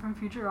favorite line from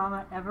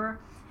Futurama ever,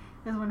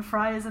 is when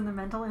Fry is in the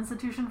mental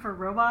institution for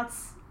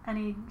robots, and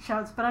he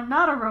shouts, "But I'm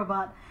not a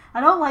robot. I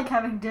don't like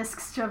having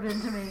discs shoved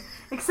into me,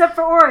 except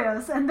for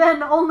Oreos, and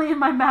then only in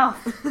my mouth."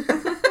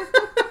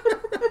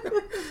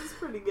 It's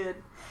pretty good.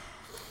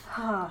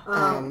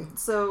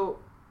 So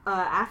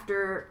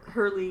after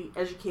Hurley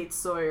educates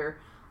Sawyer,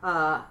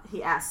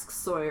 he asks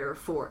Sawyer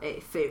for a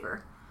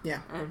favor.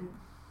 Yeah.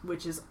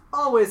 Which is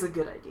always a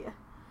good idea.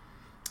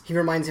 He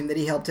reminds him that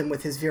he helped him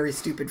with his very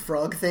stupid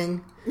frog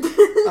thing.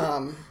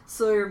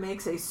 Sawyer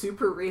makes a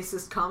super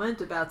racist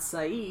comment about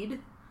Saeed.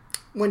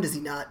 When does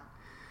he not?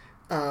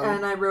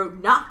 And I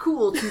wrote, not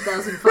cool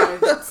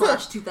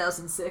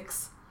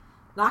 2005/2006.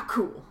 Not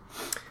cool.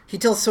 He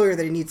tells Sawyer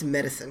that he needs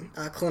medicine,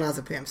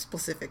 clonazepam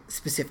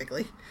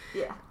specifically.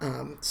 Yeah.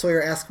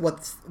 Sawyer asks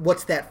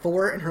what's that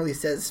for, and Hurley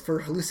says for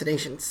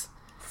hallucinations.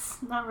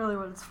 It's not really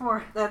what it's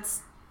for.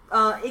 That's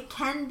it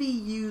can be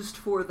used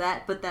for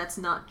that, but that's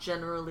not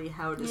generally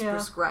how it is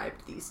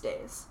prescribed these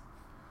days.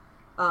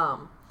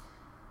 And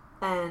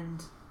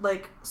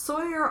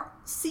Sawyer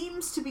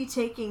seems to be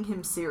taking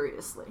him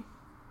seriously.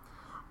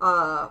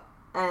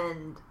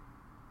 And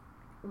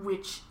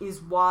which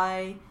is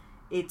why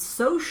it's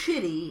so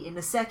shitty in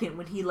a second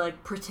when he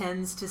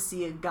pretends to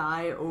see a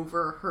guy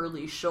over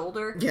Hurley's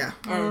shoulder. Yeah.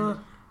 And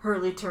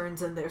Hurley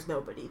turns and there's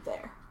nobody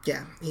there.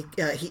 Yeah,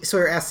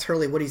 Sawyer asks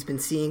Hurley what he's been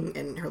seeing,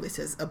 and Hurley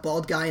says, a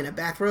bald guy in a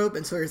bathrobe,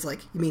 and Sawyer's like,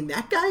 you mean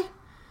that guy?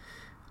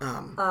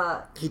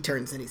 He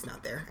turns and he's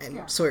not there,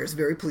 and Sawyer's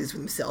very pleased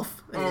with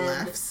himself, and he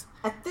laughs.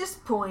 At this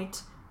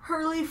point,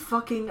 Hurley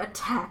fucking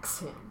attacks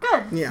him.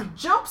 Good. Yeah. He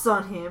jumps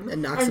on him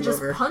And knocks him just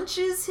over.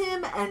 punches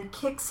him and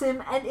kicks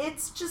him, and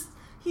it's just,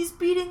 he's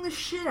beating the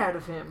shit out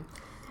of him.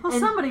 Well,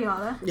 And somebody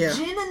oughta. Yeah.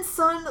 Jin and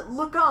Sun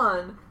look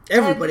on.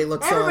 Everybody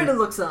looks on. Everybody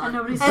looks on. And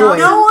nobody's And doing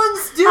no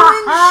one's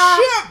doing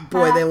shit!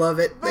 Boy, they love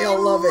it. They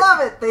all love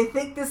it. They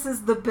think this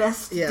is the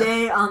best Yeah.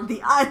 day on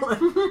the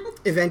island.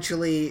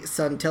 Eventually,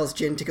 Sun tells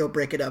Jin to go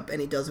break it up,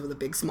 and he does it with a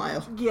big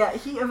smile. Yeah,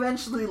 he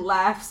eventually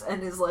laughs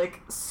and is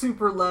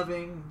super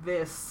loving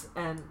this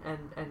and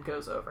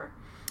goes over.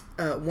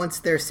 Once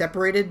they're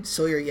separated,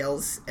 Sawyer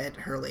yells at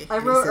Hurley. I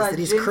And wrote, he says that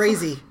he's Jin,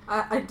 crazy.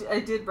 I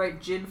did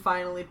write Jin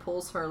finally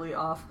pulls Hurley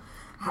off,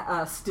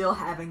 still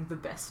having the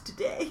best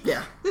day.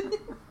 Yeah.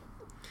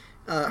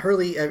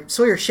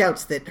 Sawyer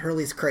shouts that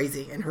Hurley's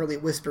crazy, and Hurley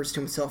whispers to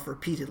himself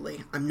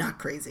repeatedly, I'm not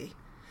crazy.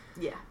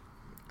 Yeah.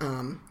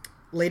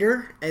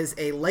 Later, as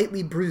a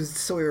lightly bruised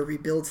Sawyer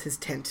rebuilds his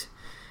tent,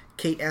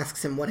 Kate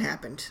asks him what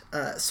happened.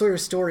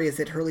 Sawyer's story is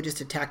that Hurley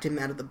just attacked him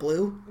out of the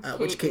blue,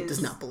 which Kate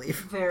does not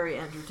believe. Very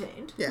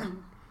entertained. Yeah.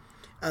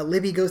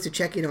 Libby goes to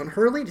check in on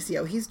Hurley to see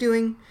how he's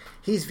doing.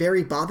 He's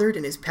very bothered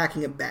and is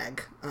packing a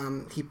bag.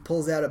 He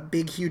pulls out a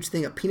big, huge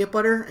thing of peanut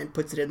butter and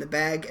puts it in the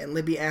bag, and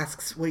Libby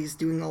asks what he's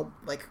doing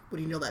what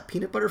do you know that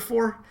peanut butter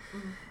for?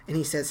 Mm-hmm. And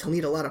he says he'll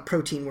need a lot of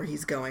protein where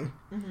he's going.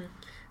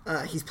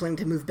 Mm-hmm. He's planning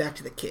to move back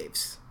to the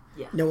caves.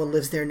 Yeah. No one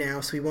lives there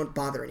now, so he won't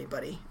bother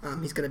anybody.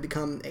 He's going to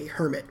become a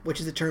hermit, which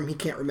is a term he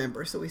can't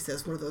remember. So he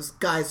says one of those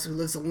guys who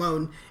lives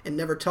alone and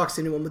never talks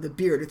to anyone with a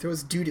beard who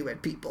throws doo-doo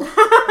at people.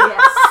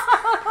 Yes.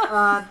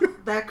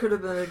 That could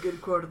have been a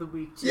good quote of the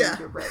week, too. Yeah.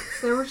 You're right.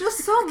 There were just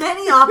so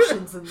many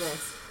options in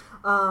this.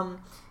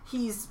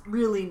 He's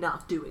really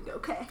not doing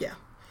okay. Yeah.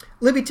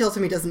 Libby tells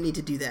him he doesn't need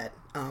to do that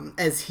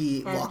as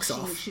he And walks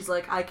off. she's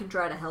like, I can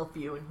try to help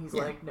you. And he's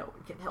Yeah. like, no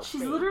one can help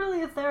She's me.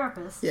 literally a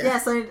therapist. Yeah.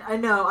 Yes, I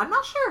know. I'm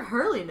not sure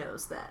Hurley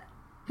knows that,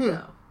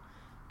 though.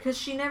 Because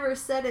she never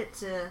said it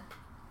to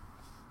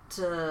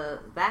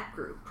that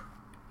group.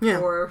 Yeah.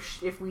 Or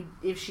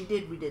if she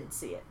did, we didn't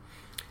see it.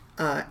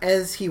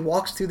 As he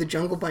walks through the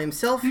jungle by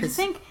himself, You'd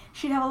think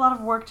she'd have a lot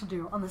of work to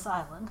do on this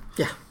island.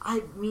 yeah.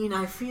 I mean,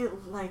 I feel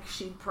like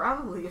she'd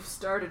probably have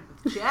started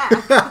with Jack.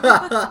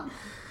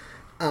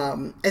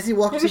 As he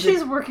walks Maybe through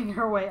she's working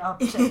her way up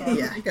to him.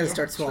 Yeah, you gotta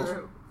start small.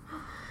 True.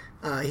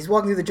 He's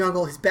walking through the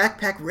jungle. His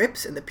backpack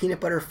rips, and the peanut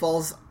butter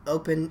falls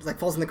on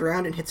the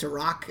ground and hits a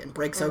rock and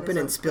breaks open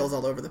and spills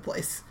all over the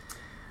place.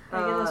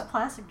 Gotta get those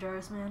plastic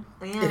jars, man.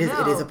 Yeah, It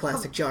is a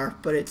plastic jar,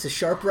 but it's a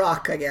sharp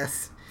rock, I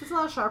guess. It's a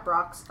lot of sharp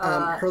rocks.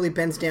 Hurley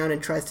bends down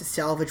and tries to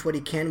salvage what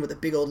he can with a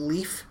big old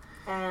leaf,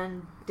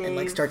 And Dave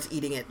and starts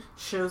eating it.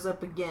 shows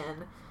up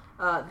again.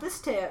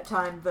 This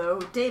time, though,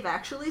 Dave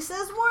actually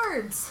says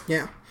words.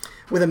 Yeah.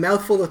 With a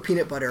mouthful of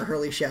peanut butter,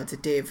 Hurley shouts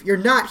at Dave, "You're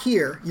not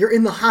here. You're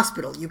in the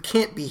hospital. You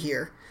can't be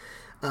here."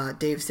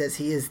 Dave says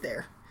he is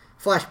there.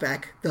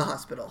 Flashback, the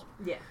hospital.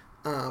 Yeah.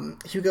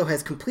 Hugo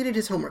has completed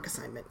his homework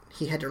assignment.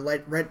 He had to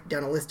write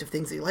down a list of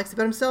things that he likes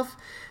about himself.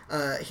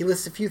 He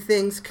lists a few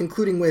things,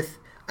 concluding with,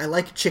 "I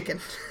like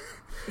chicken."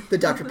 The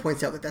doctor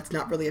points out that that's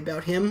not really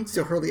about him,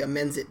 so Hurley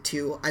amends it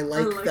to, I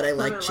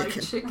like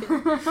chicken.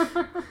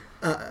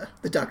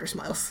 The doctor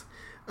smiles.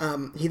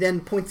 He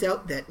then points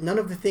out that none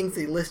of the things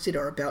they listed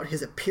are about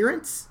his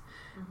appearance.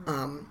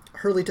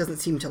 Hurley doesn't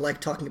seem to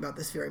like talking about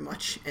this very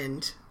much,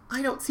 and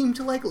I don't seem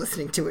to like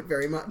listening to it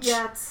very much.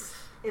 Yeah,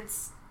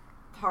 it's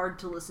hard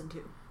to listen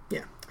to.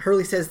 Yeah.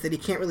 Hurley says that he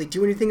can't really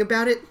do anything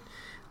about it,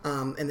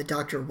 and the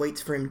doctor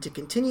waits for him to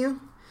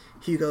continue.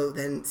 Hugo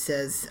then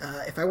says,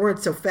 if I weren't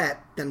so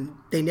fat, then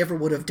they never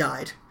would have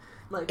died.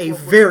 Like A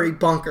very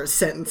bonkers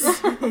sentence.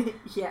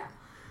 Yeah.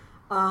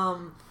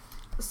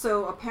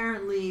 So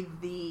apparently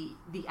the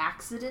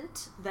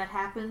accident that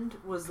happened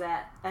was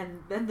that,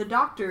 and then the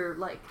doctor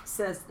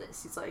says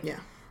this. He's like, Yeah.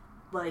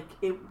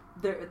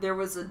 There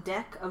was a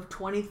deck of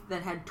 20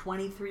 that had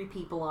 23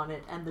 people on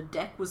it, and the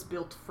deck was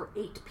built for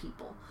 8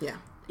 people. Yeah.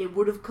 It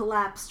would have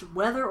collapsed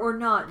whether or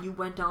not you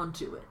went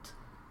onto it.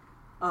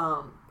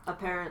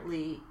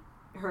 Apparently,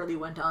 Hurley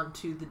went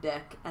onto the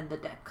deck, and the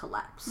deck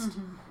collapsed.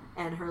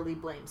 And Hurley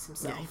blames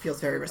himself. Yeah, he feels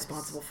very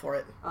responsible for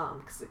it.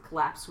 Because it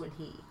collapsed when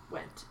he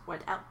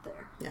went out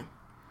there. Yeah.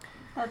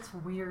 That's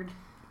weird.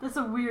 That's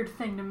a weird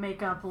thing to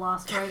make up,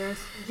 Lost writers.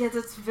 Yeah,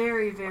 that's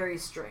very, very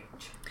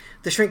strange.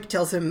 The shrink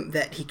tells him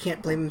that he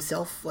can't blame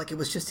himself, like it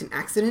was just an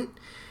accident,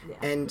 Yeah.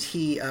 and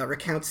he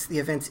recounts the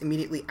events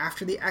immediately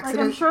after the accident.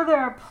 I'm sure there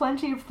are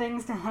plenty of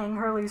things to hang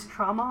Hurley's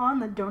trauma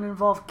on that don't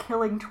involve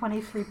killing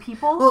 23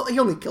 people. Well, he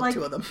only killed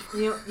 2 of them.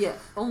 Yeah,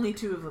 only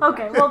 2 of them.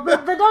 Okay, well,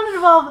 that don't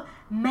involve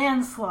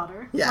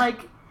manslaughter. Yeah.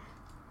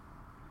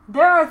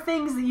 There are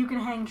things that you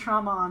can hang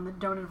trauma on that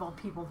don't involve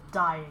people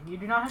dying. You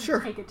do not have to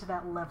take it to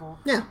that level.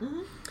 Yeah.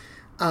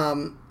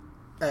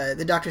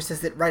 The doctor says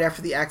that right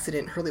after the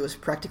accident, Hurley was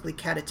practically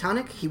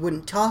catatonic. He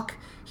wouldn't talk,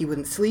 he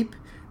wouldn't sleep,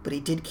 but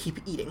he did keep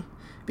eating,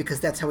 because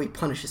that's how he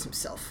punishes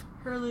himself.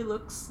 Hurley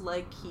looks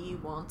like he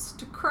wants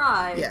to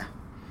cry. Yeah.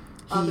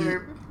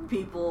 Other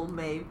people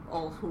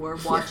who are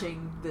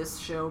watching this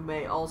show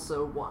may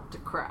also want to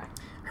cry.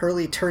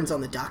 Hurley turns on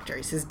the doctor.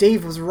 He says,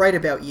 "Dave was right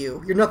about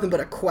you. You're nothing but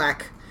a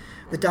quack."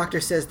 The doctor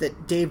says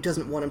that Dave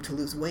doesn't want him to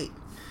lose weight.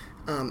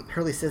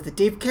 Hurley says that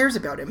Dave cares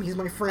about him. He's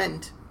my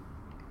friend.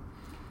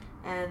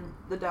 And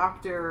the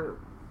doctor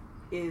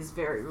is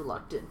very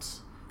reluctant.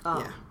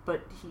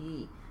 But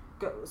he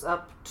goes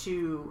up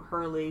to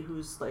Hurley,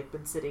 who's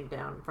been sitting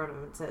down in front of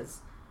him, and says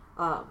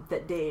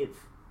that Dave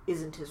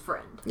isn't his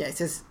friend. Yeah, he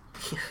says...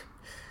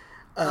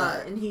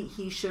 and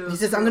he shows... He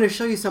says, "I'm going to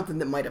show you something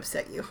that might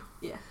upset you."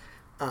 Yeah.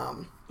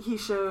 He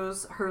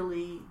shows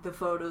Hurley the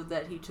photo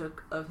that he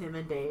took of him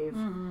and Dave,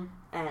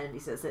 and he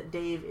says that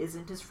Dave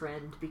isn't his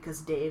friend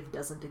because Dave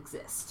doesn't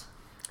exist.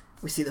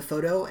 We see the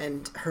photo,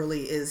 and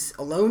Hurley is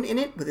alone in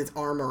it with his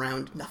arm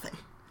around nothing.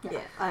 Yeah.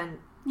 And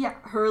Yeah.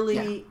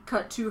 Hurley,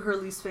 cut to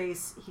Hurley's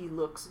face, he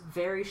looks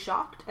very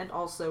shocked and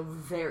also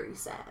very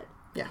sad.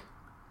 Yeah.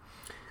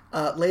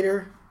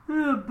 Later...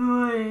 Oh,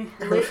 boy.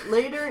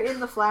 Later in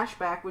the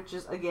flashback, which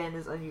is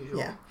unusual.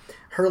 Yeah.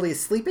 Hurley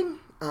is sleeping.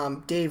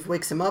 Dave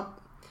wakes him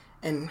up,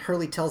 and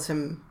Hurley tells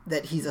him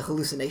that he's a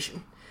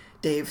hallucination.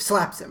 Dave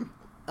slaps him.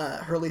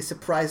 Hurley's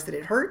surprised that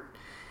it hurt,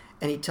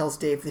 and he tells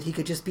Dave that he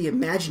could just be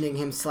imagining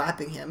him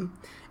slapping him.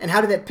 And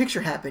how did that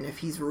picture happen if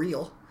he's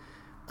real?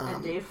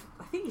 And Dave,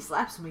 I think he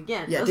slaps him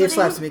again. Yeah, Dave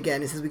slaps him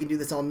again and says we can do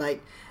this all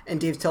night. And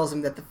Dave tells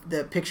him that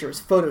the picture is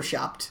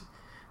photoshopped.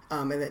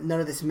 and that none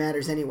of this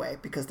matters anyway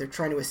because they're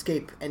trying to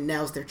escape, and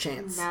now's their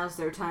chance. Now's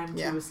their time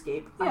Yeah. to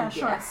escape. Yeah, I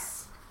sure.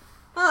 guess.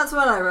 Well, that's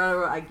what I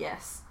wrote. I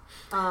guess.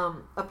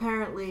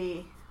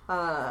 Apparently,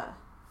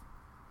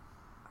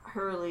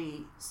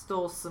 Hurley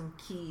stole some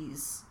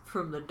keys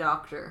from the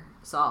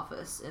doctor's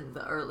office in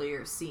the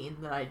earlier scene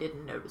that I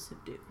didn't notice him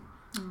do.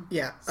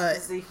 Yeah.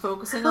 Is he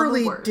focusing on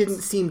Hurley the words?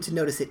 didn't seem to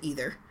notice it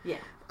either. Yeah.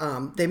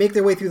 They make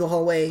their way through the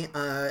hallway,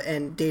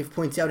 and Dave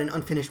points out an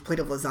unfinished plate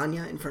of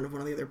lasagna in front of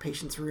one of the other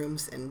patients'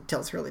 rooms and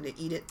tells Hurley to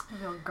eat it. A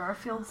real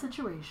Garfield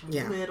situation.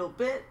 Yeah. Little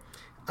bit.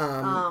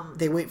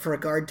 They wait for a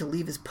guard to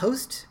leave his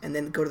post and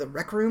then go to the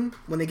rec room.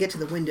 When they get to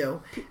the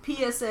window,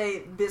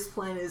 PSA, this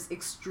plan is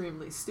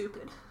extremely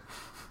stupid.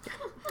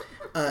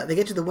 they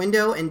get to the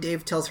window, and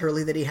Dave tells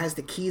Hurley that he has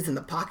the keys in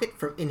the pocket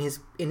in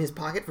his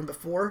pocket from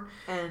before.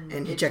 And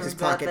he it checks his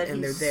turns out pocket, that and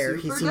he they're there.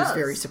 He super seems does.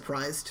 very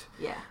surprised.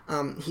 Yeah.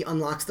 He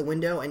unlocks the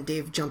window, and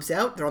Dave jumps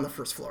out. They're on the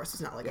first floor, so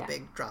it's not like Yeah. a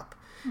big drop.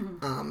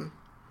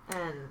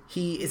 And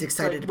He is he's,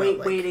 excited like,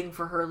 about waiting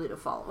for Hurley to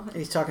follow him. and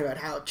he's talking about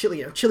how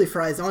chili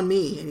fries on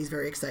me, and he's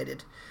very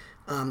excited.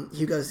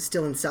 Hugo's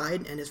still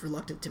inside and is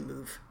reluctant to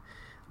move.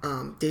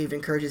 Dave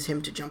encourages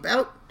him to jump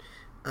out,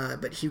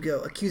 but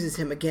Hugo accuses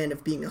him again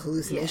of being a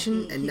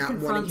hallucination and not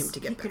wanting him to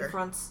get better. He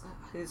confronts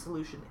his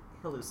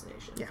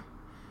hallucination.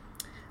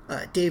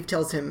 Yeah. Dave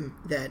tells him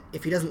that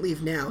if he doesn't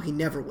leave now, he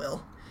never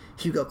will.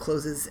 Hugo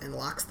closes and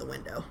locks the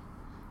window.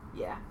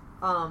 Yeah.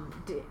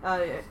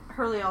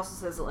 Hurley also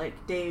says,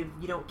 like, Dave,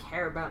 you don't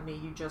care about me,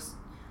 you just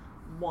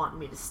want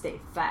me to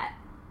stay fat.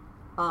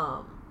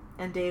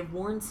 And Dave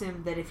warns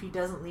him that if he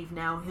doesn't leave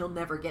now, he'll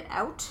never get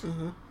out.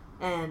 Mm-hmm.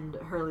 And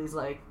Hurley's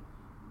like,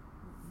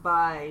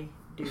 bye,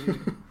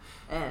 dude,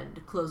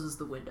 and closes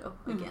the window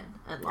again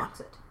and locks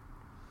it.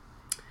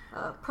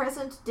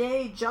 Present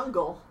day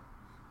jungle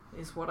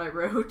is what I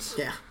wrote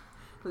Yeah.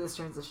 for this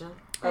transition.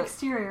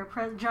 Exterior,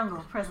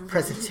 jungle, present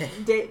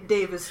day.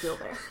 Dave is still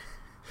there.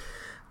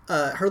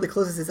 Hurley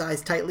closes his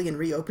eyes tightly and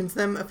reopens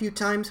them a few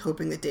times,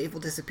 hoping that Dave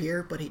will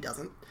disappear, but he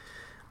doesn't.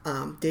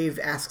 Dave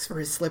asks for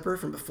his slipper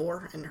from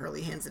before, and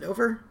Hurley hands it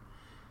over.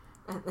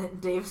 And then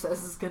Dave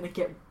says it's going to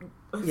get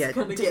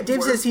Dave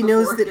worse says he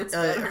knows before it that gets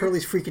better.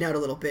 Hurley's freaking out a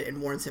little bit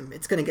and warns him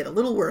it's going to get a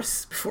little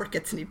worse before it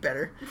gets any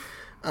better.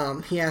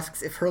 He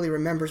asks if Hurley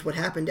remembers what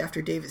happened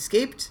after Dave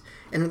escaped,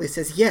 and Hurley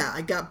says, yeah,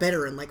 I got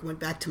better and went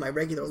back to my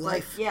regular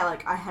life.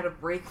 I had a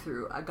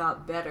breakthrough. I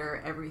got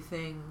better.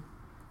 Everything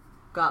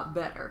got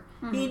better.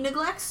 Mm-hmm. He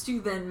neglects to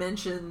then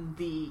mention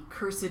the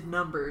cursed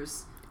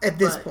numbers. At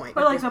this point.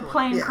 Or like this the point.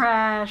 plane Yeah.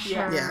 crash.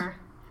 Yeah. Or...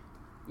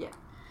 Yeah.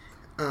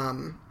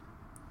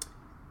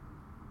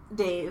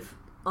 Dave,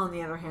 on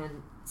the other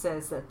hand,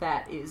 says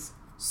that is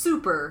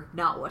super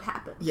not what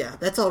happened. Yeah,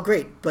 that's all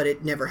great, but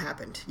it never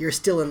happened. You're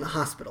still in the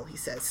hospital, he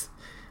says.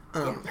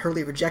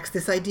 Hurley rejects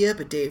this idea,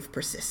 but Dave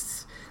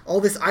persists. All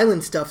this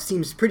island stuff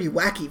seems pretty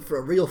wacky for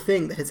a real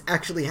thing that has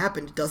actually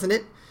happened, doesn't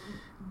it?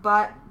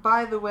 But,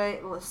 by the way,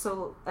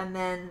 and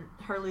then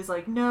Hurley's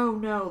like, no,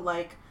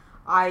 like,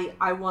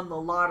 I won the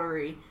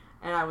lottery,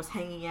 and I was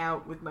hanging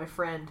out with my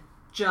friend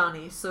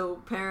Johnny, so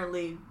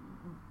apparently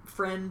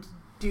friend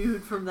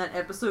dude from that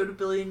episode a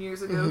billion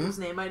years ago whose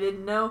name I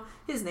didn't know,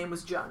 his name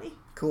was Johnny.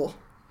 Cool.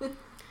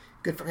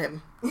 Good for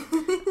him.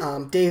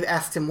 Dave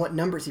asks him what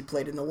numbers he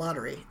played in the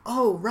lottery.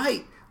 Oh,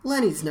 right,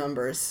 Lenny's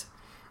numbers.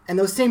 And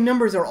those same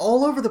numbers are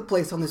all over the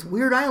place on this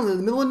weird island in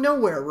the middle of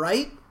nowhere,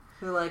 right?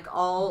 They're like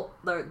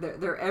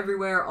they're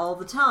everywhere all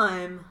the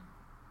time.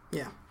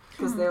 Yeah.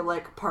 Because they're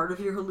like part of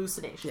your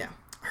hallucination. Yeah.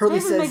 Hurley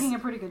Dave is says... making a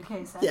pretty good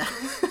case, actually.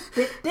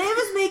 Yeah. Dave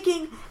is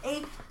making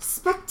a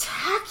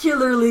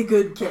spectacularly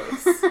good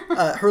case.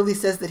 Hurley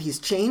says that he's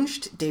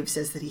changed. Dave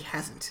says that he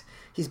hasn't.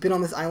 He's been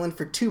on this island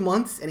for 2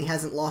 months, and he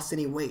hasn't lost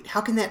any weight.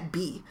 How can that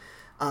be?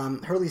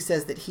 Hurley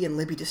says that he and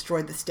Libby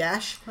destroyed the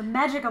stash. The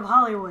magic of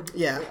Hollywood.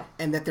 Yeah,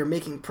 and that they're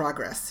making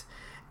progress.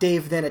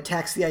 Dave then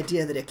attacks the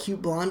idea that a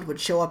cute blonde would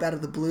show up out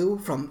of the blue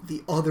from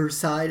the other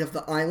side of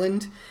the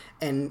island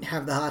and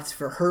have the hots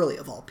for Hurley,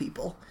 of all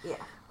people. Yeah.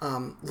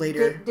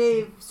 Later...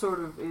 Dave sort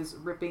of is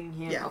ripping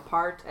him Yeah.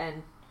 apart,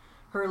 and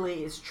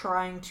Hurley is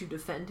trying to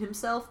defend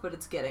himself, but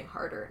it's getting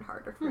harder and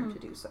harder for him to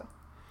do so.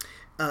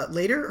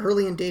 Later,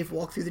 Hurley and Dave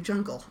walk through the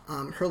jungle.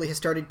 Hurley has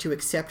started to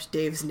accept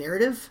Dave's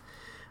narrative.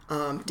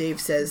 Dave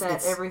says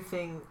that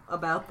everything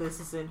about this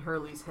is in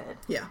Hurley's head.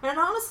 Yeah. And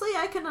honestly,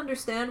 I can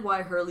understand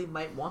why Hurley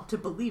might want to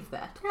believe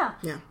that. Yeah.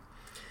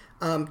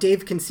 Yeah.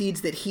 Dave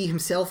concedes that he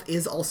himself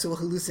is also a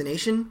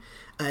hallucination,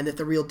 and that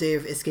the real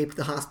Dave escaped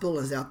the hospital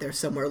and is out there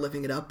somewhere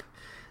living it up.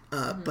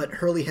 But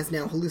Hurley has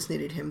now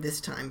hallucinated him this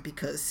time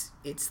because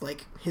it's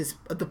like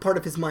the part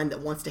of his mind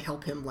that wants to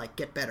help him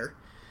get better.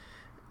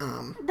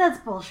 That's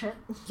bullshit.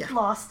 Yeah.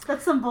 Lost.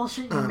 That's some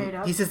bullshit you made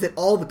up. He says that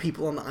all the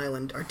people on the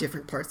island are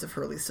different parts of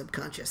Hurley's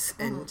subconscious,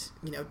 and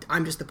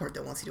I'm just the part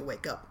that wants you to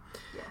wake up.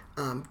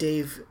 Yeah.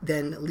 Dave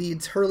then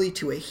leads Hurley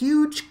to a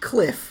huge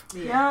cliff.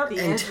 Yeah, the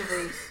And- edge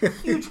of a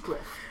huge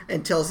cliff.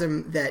 And tells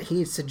him that he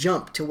needs to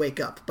jump to wake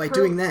up. By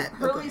doing that...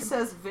 go Hurley ahead.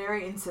 says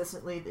very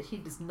insistently that he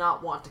does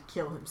not want to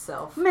kill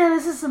himself. Man,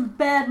 this is some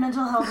bad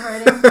mental health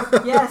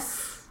writing.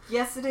 Yes.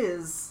 Yes, it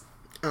is.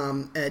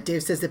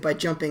 Dave says that by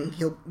jumping,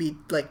 he'll be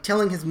like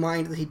telling his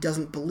mind that he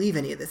doesn't believe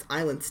any of this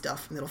island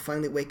stuff, and it'll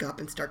finally wake up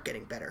and start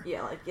getting better.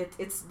 Yeah,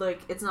 it's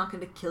not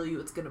going to kill you.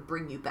 It's going to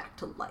bring you back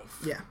to life.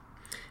 Yeah.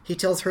 He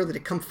tells Hurley to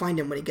come find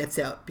him when he gets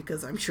out,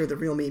 because I'm sure the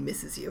real me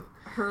misses you.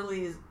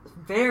 Hurley is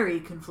very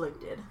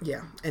conflicted.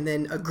 Yeah, and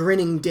then a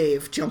grinning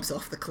Dave jumps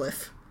off the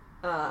cliff.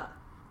 And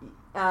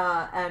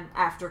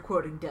after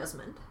quoting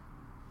Desmond.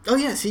 Oh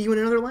yeah, see you in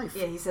another life.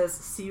 Yeah, he says,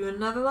 "See you in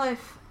another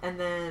life," and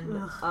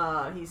then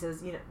he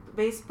says,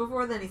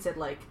 before then he said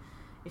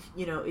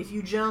if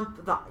you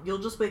jump, you'll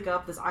just wake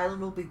up. This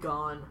island will be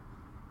gone.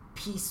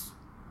 Peace.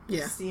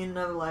 Yeah. See you in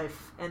another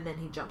life, and then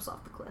he jumps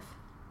off the cliff.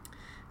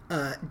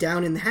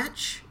 Down in the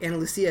hatch, Ana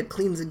Lucia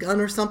cleans a gun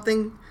or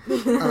something.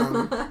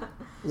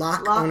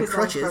 Locke on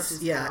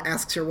crutches, now.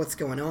 asks her what's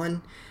going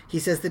on. He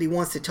says that he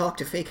wants to talk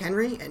to Fake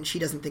Henry, and she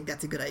doesn't think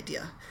that's a good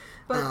idea.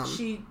 But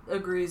she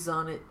agrees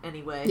on it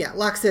anyway. Yeah,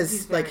 Locke says,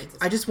 insistent.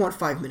 I just want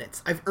 5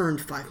 minutes. I've earned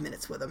 5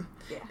 minutes with him.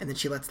 Yeah. And then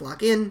she lets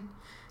Locke in.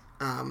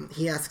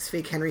 He asks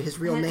Fake Henry his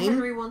real name.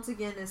 Henry, once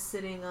again, is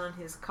sitting on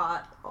his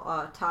cot,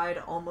 tied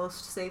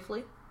almost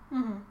safely.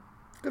 Mm-hmm.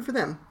 Good for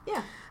them.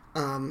 Yeah.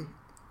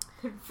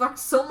 Fuck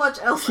so much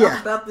else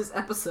up about this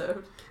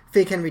episode.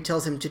 Fake Henry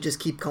tells him to just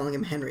keep calling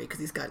him Henry because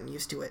he's gotten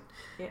used to it.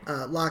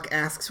 Yeah. Locke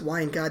asks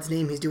why in God's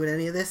name he's doing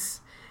any of this,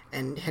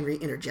 and Henry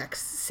interjects,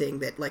 saying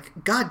that,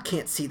 God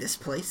can't see this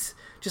place,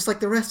 just like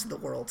the rest of the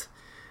world.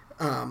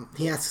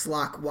 He asks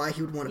Locke why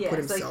he would want to put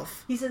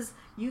himself... he says,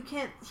 he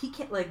can't,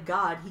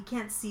 God, he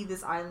can't see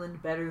this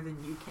island better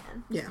than you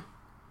can. Yeah.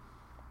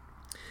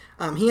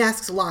 He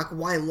asks Locke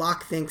why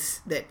Locke thinks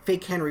that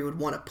Fake Henry would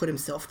want to put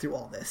himself through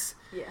all this.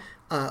 Yeah.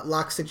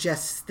 Locke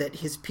suggests that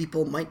his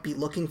people might be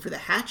looking for the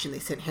hatch and they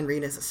sent Henry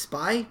in as a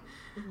spy.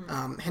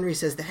 Mm-hmm. Henry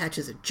says the hatch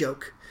is a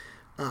joke.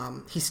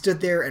 He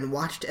stood there and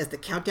watched as the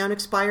countdown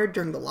expired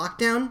during the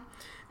lockdown.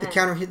 The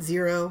counter hit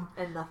 0.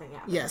 And nothing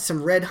happened. Yeah,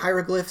 some red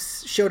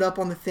hieroglyphs showed up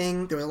on the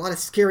thing. There was a lot of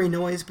scary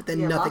noise, but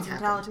then nothing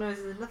happened. Lots of metallic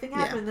noises and nothing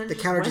happened. Yeah, Then the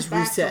counter just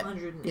reset.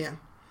 Yeah.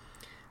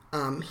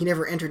 He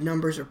never entered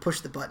numbers or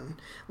pushed the button.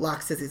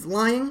 Locke says he's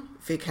lying.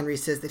 Fake Henry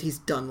says that he's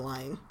done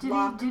lying.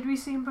 Did we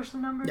see him push the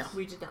numbers? No.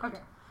 We did not. Okay.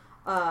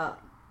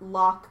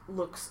 Locke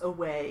looks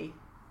away,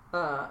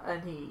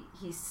 and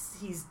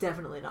he's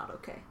definitely not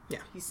okay. Yeah.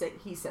 He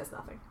says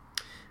nothing.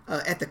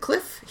 At the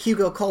cliff,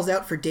 Hugo calls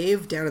out for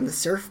Dave down in the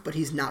surf, but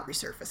he's not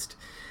resurfaced.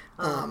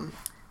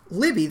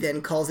 Libby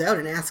then calls out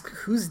and asks,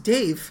 "Who's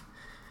Dave?"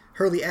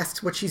 Hurley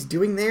asks what she's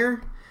doing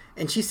there,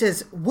 and she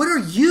says, "What are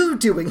you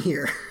doing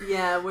here?"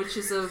 Yeah, which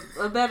is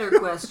a better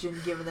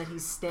question, given that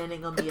he's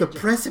standing on the edge At the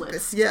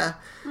precipice, of the cliff. yeah.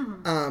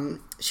 Mm-hmm.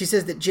 She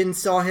says that Jin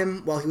saw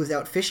him while he was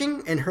out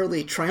fishing, and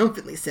Hurley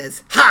triumphantly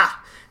says,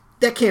 "Ha!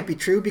 That can't be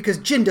true because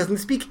Jin doesn't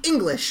speak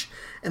English."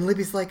 And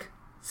Libby's like,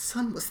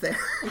 "Sun was there."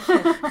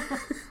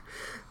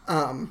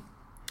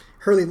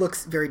 Hurley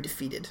looks very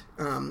defeated.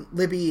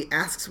 Libby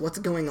asks what's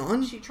going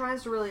on. She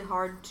tries really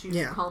hard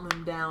to calm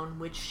him down,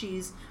 which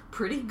she's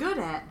pretty good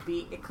at,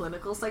 being a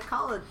clinical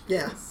psychologist.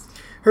 Yeah.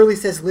 Hurley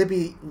tells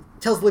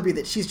Libby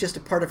that she's just a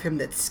part of him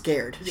that's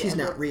scared. Yeah, she's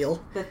not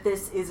real. That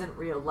this isn't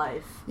real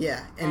life.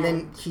 Yeah, and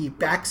then he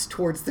backs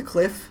towards the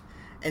cliff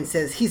and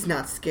says he's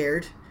not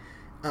scared.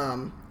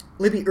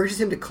 Libby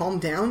urges him to calm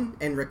down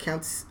and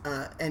recounts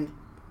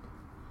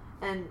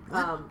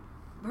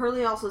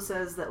Hurley also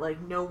says that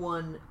no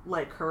one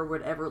like her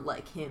would ever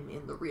like him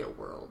in the real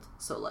world.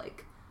 So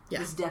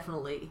this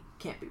definitely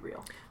can't be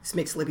real. This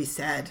makes Libby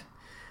sad.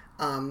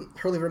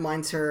 Hurley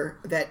reminds her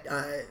that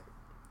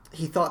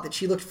he thought that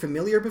she looked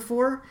familiar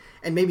before,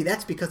 and maybe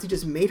that's because he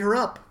just made her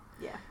up.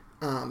 Yeah.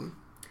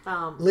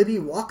 Libby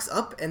walks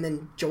up and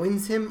then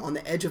joins him on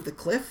the edge of the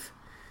cliff.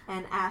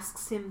 And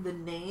asks him the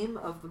name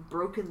of the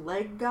broken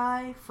leg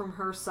guy from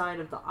her side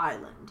of the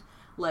island.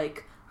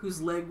 Whose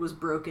leg was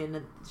broken,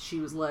 and she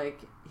was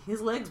like,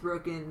 his leg's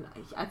broken,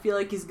 I feel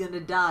like he's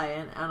gonna die,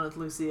 and Ana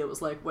Lucia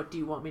was like, what do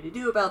you want me to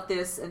do about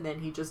this? And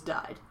then he just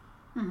died.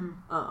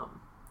 Mm-hmm.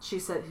 She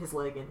said his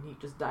leg, and he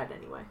just died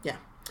anyway. Yeah.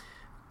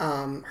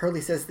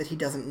 Hurley says that he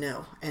doesn't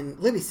know, and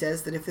Libby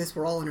says that if this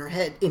were all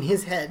in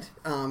his head,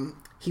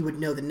 he would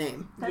know the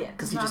name.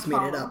 Because he just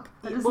made it up.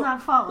 That does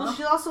not follow. Well,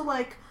 she's also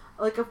like,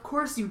 of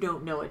course you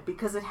don't know it,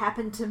 because it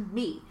happened to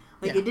me.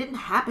 It didn't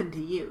happen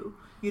to you.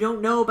 You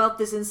don't know about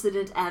this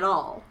incident at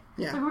all.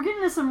 Yeah. We're getting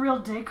into some real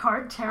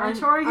Descartes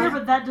territory here,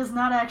 but that does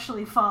not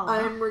actually follow.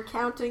 I'm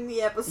recounting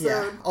the episode.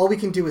 Yeah. All we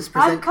can do is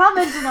present... I'm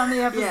commenting on the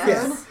episode.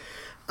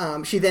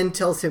 Yes. She then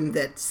tells him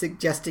that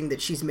suggesting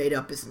that she's made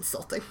up is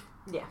insulting.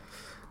 Yeah.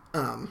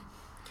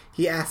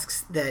 He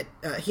asks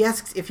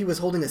if he was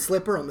holding a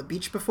slipper on the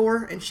beach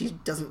before, and she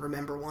doesn't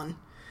remember one.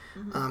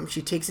 Mm-hmm.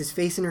 She takes his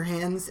face in her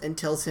hands and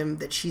tells him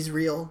that she's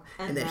real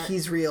and that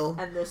he's real.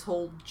 And this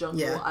whole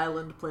jungle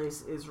island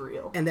place is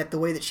real. And that the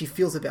way that she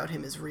feels about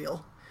him is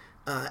real.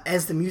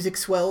 As the music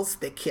swells,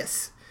 they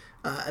kiss.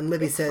 And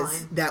Libby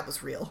says, that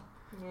was real.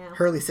 Yeah.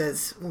 Hurley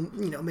says, well,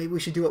 maybe we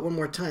should do it one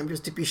more time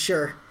just to be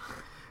sure.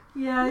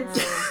 Yeah.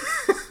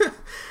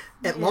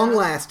 At long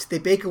last, they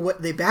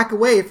back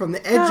away from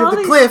the edge of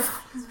the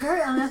cliff. It's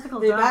very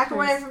unethical. They back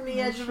away from the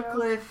edge of the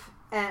cliff,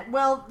 And,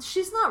 well,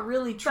 she's not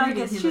really I treating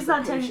guess him she's as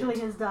not a patient.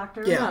 technically his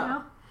doctor. Yeah. You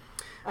know?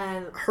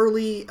 And,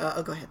 Hurley,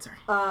 go ahead, sorry.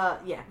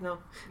 yeah, no.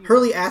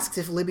 Hurley asks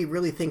if Libby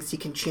really thinks he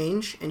can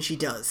change, and she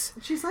does.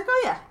 She's like,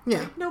 oh, yeah. Yeah.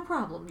 Like, no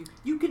problem.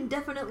 You can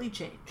definitely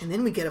change. And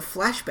then we get a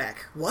flashback.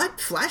 What?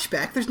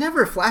 Flashback? There's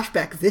never a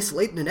flashback this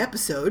late in an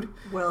episode.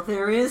 Well,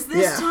 there is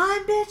this Yeah.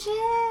 time,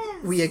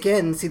 bitches! We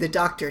again see the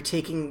doctor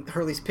taking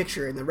Hurley's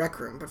picture in the rec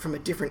room, but from a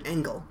different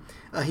angle.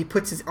 He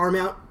puts his arm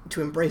out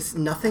to embrace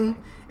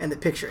nothing, and the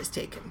picture is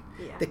taken.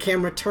 Yeah. The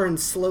camera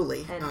turns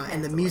slowly, And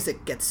and the pans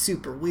music gets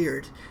super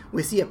weird.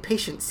 We see a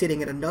patient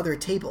sitting at another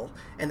table,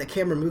 and the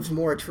camera moves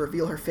more to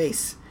reveal her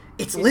face.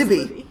 It's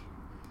Libby.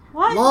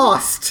 What?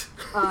 Lost!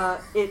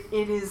 It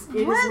is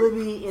What?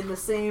 Libby in the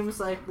same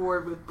psych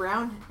ward with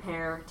brown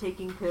hair,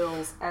 taking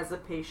pills as a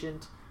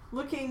patient,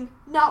 looking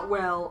not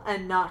well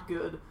and not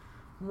good.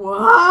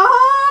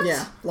 What?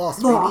 Yeah,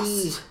 lost, Lost.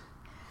 baby.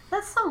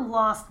 That's some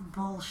lost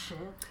bullshit.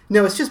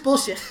 No, it's just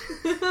bullshit.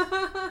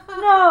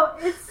 No,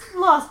 it's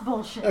lost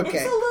bullshit. Okay.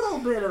 It's a little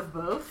bit of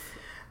both.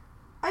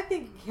 I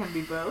think it can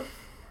be both.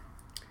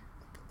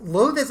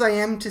 Loath as I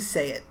am to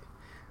say it,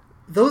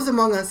 those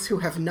among us who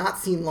have not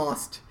seen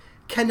Lost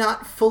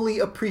cannot fully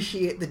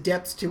appreciate the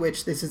depths to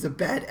which this is a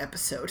bad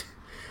episode.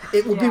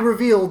 It will be Yeah.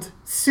 revealed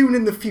soon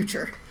in the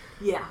future,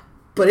 Yeah.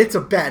 but it's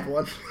a bad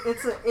one.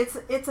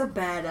 It's a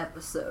bad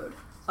episode.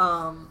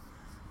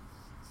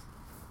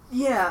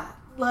 Yeah,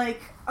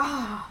 like,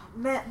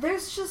 man,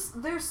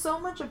 there's so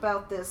much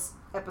about this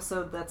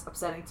episode that's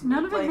upsetting to me.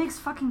 None of it Like, makes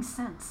fucking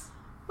sense.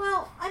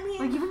 well, I mean,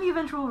 Like, even the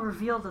eventual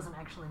reveal doesn't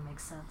actually make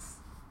sense.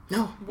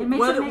 No. It makes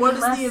what, it make what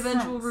is less the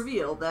eventual sense.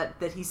 reveal? That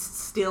he's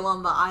still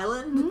on the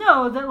island?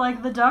 No, that,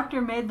 like, the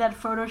doctor made that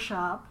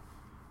Photoshop.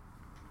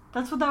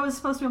 That's what that was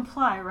supposed to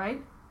imply,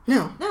 right?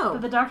 No. No.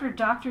 That the doctor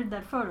doctored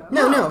that photo.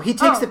 No. He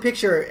takes Oh. the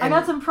picture and... I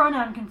got some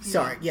pronoun confusion.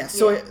 Sorry, yes.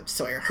 Yeah.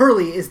 Sawyer.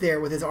 Hurley is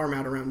there with his arm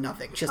out around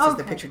nothing, just as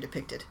the Okay. picture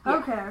depicted.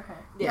 Okay.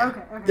 Yeah.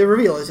 Okay. The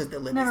reveal is just that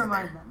Libby's Never in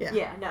mind there. then.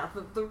 Yeah. Yeah,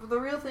 no. The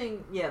real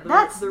thing, yeah.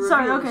 That's the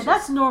sorry. reveal Okay, is that's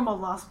just- normal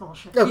lost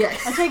bullshit. Okay.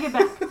 Yes. I take it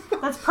back.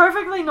 That's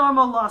perfectly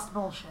normal lost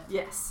bullshit.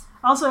 Yes.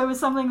 Also, it was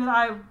something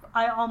that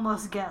I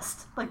almost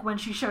guessed, like when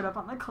she showed up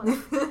on the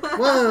cliff.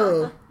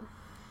 Whoa.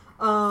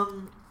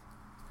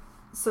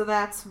 So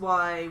that's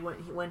why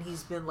when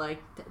he's been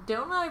like,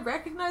 don't I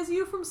recognize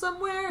you from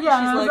somewhere? And Yeah,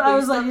 she's and like, I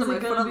was "Well, like, you is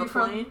stepped it my foot gonna on be the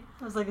from? plane."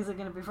 I was like, is it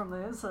gonna be from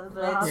the It's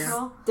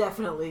hospital?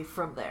 definitely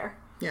from there.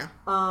 Yeah.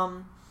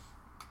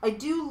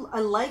 I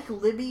like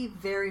Libby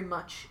very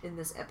much in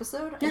this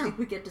episode. Yeah. I think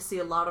we get to see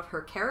a lot of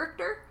her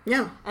character,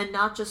 Yeah. and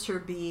not just her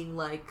being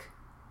like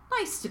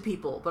nice to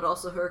people, but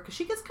also her, because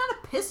she gets kind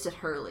of pissed at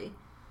Hurley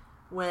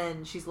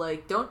when she's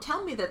like, "Don't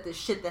tell me that this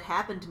shit that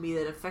happened to me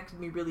that affected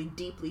me really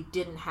deeply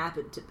didn't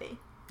happen to me."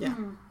 Yeah.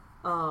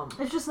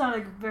 It's just not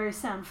a very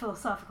sound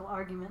philosophical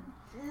argument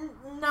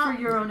Not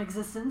for your own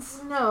existence.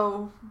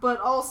 No,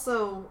 but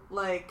also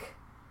like,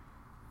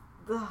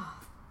 yeah.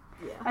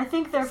 I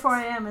think "therefore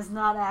I am" is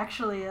not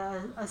actually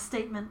a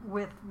statement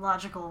with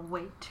logical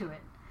weight to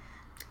it.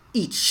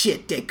 Eat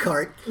shit,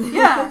 Descartes.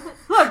 Yeah,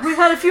 look, we've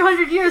had a few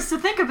hundred years to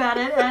think about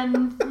it,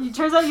 and it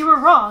turns out you were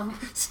wrong.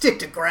 Stick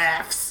to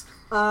graphs.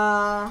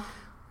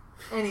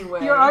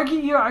 Anyway, Your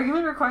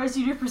argument requires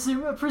you to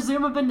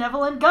presume a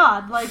benevolent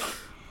God. Like,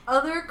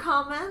 other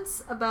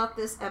comments about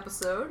this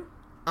episode.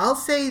 I'll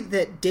say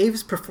that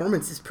Dave's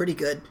performance is pretty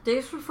good.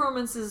 Dave's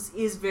performance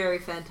is very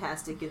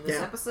fantastic in this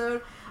Yeah.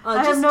 episode.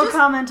 I have no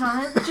comment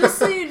on it. Just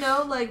so you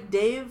know, like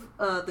Dave,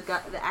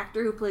 the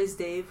actor who plays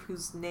Dave,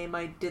 whose name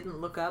I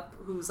didn't look up,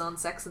 who's on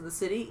Sex and the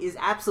City, is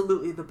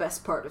absolutely the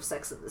best part of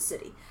Sex and the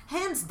City,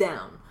 hands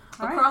down,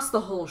 All right. across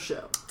the whole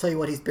show. Tell you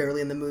what, he's barely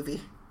in the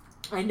movie.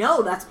 I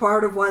know that's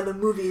part of why the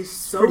movie is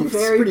so Pretty,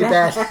 very pretty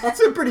bad.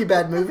 It's a pretty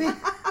bad movie.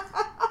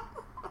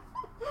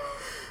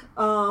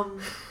 Um,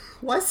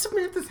 Why is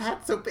Samantha's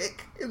hat so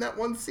big in that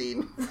one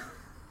scene?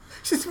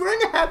 She's wearing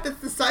a hat that's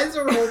the size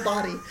of her whole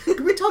body.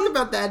 Can we talk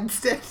about that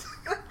instead?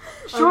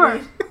 Sure,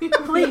 I mean-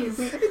 please.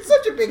 It's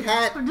such a big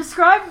hat.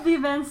 Describe the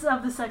events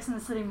of the Sex and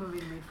the City movie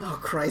to me. Oh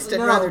Christ! I'd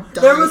No, rather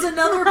die. there was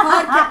another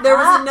podcast. There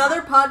was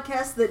another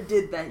podcast that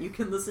did that. You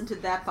can listen to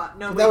that.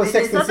 No, That was wait,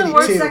 Sex is and the that City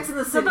worst 2. Sex and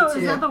the Is City that, 2?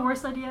 is that the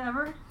worst idea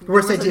ever?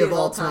 Worst idea of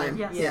all time.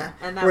 Yes. Yeah,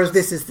 and that Whereas was,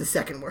 this is the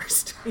second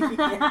worst.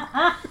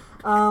 yeah.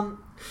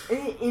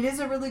 It is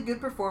a really good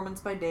performance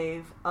by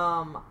Dave.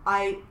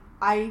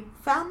 I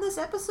found this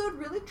episode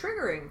really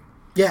triggering.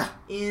 Yeah.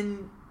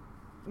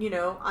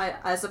 I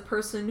as a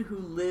person who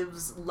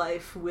lives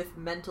life with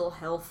mental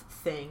health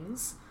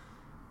things,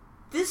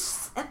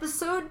 this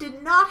episode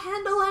did not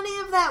handle any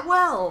of that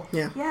well.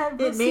 Yeah. Yeah, It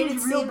made it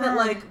seems real seem that, bad.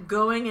 like,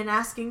 going and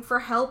asking for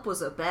help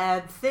was a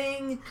bad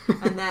thing,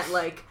 and that,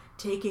 like,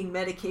 taking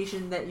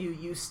medication that you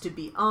used to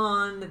be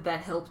on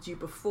that helped you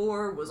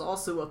before was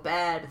also a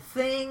bad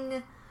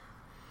thing.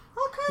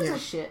 All kinds Yeah.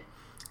 of shit.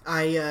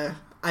 I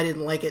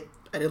didn't like it.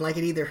 I didn't like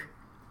it either.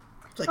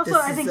 It's like, Also,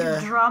 this I think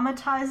is, it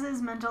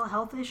dramatizes mental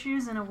health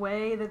issues in a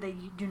way that they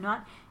do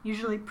not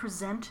usually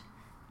present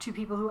to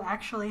people who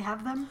actually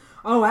have them.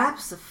 Oh,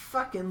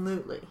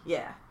 abso-fucking-lutely.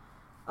 Yeah.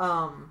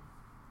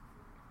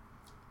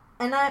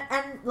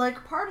 And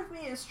like part of me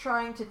is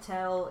trying to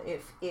tell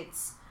if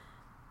it's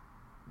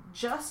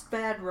just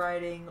bad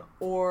writing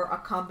or a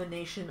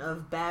combination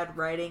of bad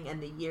writing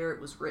and the year it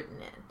was written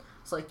in.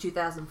 It's like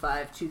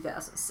 2005,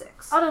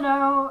 2006. I don't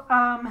know.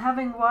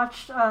 Having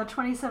watched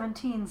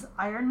 2017's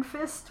Iron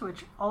Fist,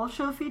 which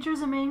also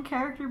features a main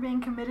character being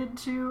committed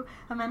to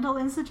a mental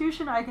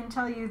institution, I can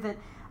tell you that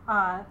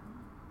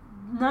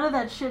none of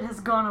that shit has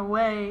gone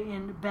away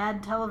in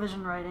bad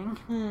television writing.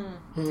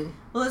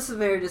 Well, this is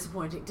very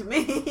disappointing to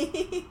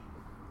me.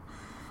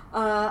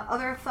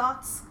 Other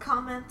thoughts,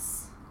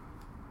 comments,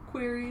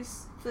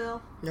 queries,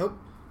 Phil? Nope.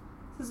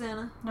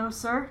 Susanna? No,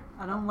 sir.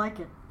 I don't like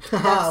it.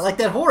 Like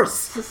that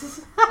horse.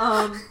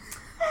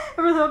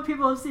 Even though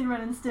people have seen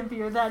Ren and Stimpy,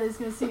 or that is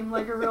going to seem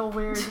like a real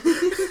weird thing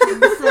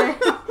to say.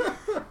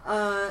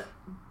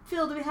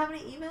 Phil, do we have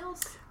any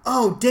emails?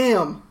 Oh,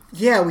 damn.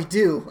 Yeah, we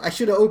do. I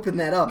should have opened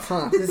that up,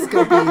 huh? This is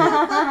going to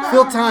be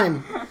Phil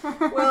time.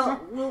 Well,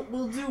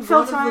 we'll do Phil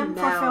one of time them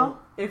for now. Phil?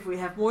 If we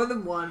have more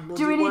than one, we'll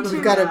Do do we need one to- of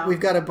We've them got now. we've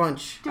got a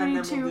bunch. Do we And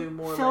need then we'll do to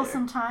more fill later.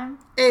 some time?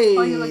 Hey,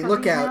 While you look up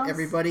look out, emails?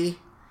 everybody.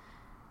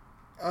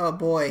 Oh,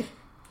 boy.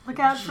 Look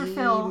out for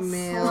Phil.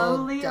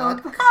 Slowly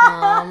open.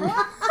 Gmail.com.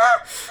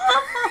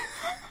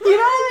 You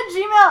don't have a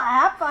Gmail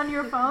app on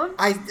your phone?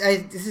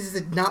 This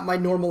is not my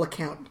normal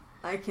account.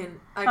 I can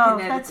Oh,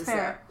 edit that's this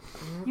fair.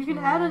 You can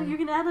add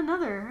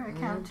another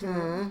account to it.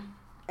 out.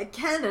 I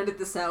can edit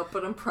this out,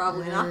 but I'm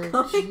probably not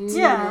going to.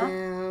 Yeah.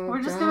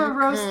 We're just gonna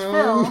roast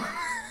Phil.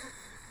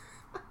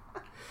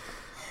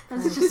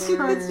 That's just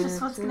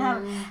what's gonna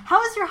happen. How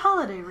was your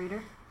holiday,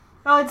 reader?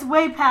 Oh, it's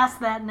way past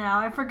that now.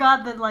 I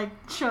forgot that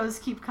shows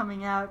keep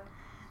coming out.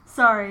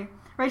 Sorry.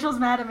 Rachel's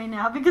mad at me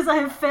now because I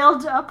have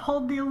failed to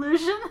uphold the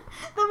illusion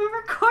that we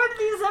record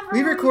these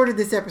every We week. recorded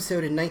this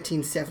episode in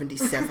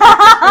 1977.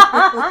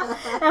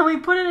 And we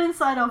put it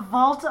inside a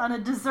vault on a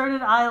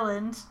deserted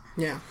island.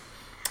 Yeah.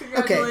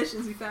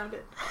 Congratulations, you found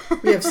it.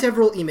 We have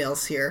several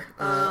emails here.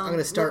 I'm going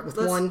to start with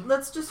one.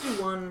 Let's just do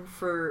one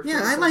for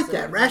Yeah, the I like sunset,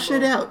 that. and Ration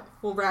then it out.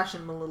 We'll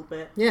ration them a little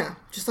bit. Yeah,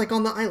 just like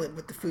on the island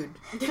with the food.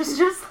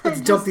 Just Let's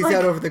dump these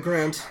out over the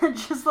ground.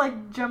 just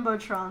like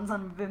Jumbotrons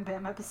on Bim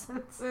Bam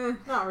episodes.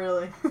 Not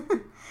really.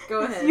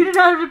 Go ahead. You did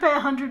not have to pay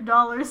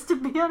 $100 to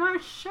be on our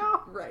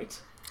show. Right.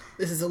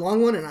 This is a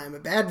long one, and I'm a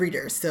bad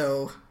reader,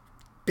 so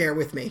bear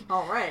with me.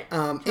 All right.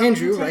 Andrew me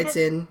to take writes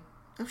it? in...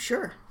 Oh,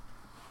 sure.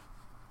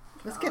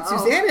 Let's get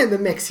Susanna in the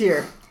mix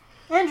here.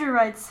 Andrew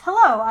writes,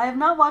 "Hello, I have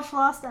not watched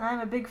Lost and I am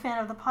a big fan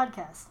of the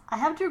podcast. I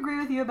have to agree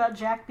with you about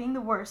Jack being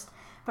the worst,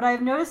 but I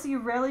have noticed that you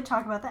rarely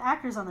talk about the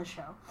actors on the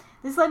show.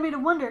 This led me to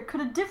wonder,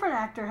 could a different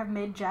actor have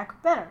made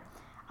Jack better?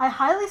 I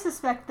highly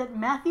suspect that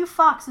Matthew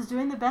Fox is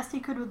doing the best he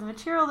could with the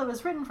material that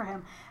was written for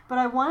him, but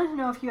I wanted to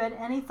know if you had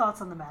any thoughts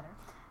on the matter.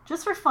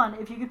 Just for fun,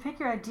 if you could pick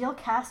your ideal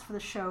cast for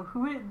the show, who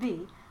would it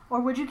be, or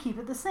would you keep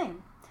it the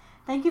same?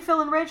 Thank you, Phil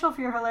and Rachel, for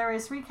your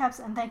hilarious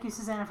recaps, and thank you,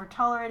 Susanna, for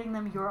tolerating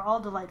them. You are all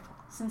delightful.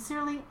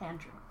 Sincerely,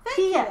 Andrew."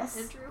 P.S.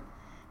 Andrew.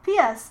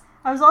 P.S.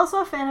 I was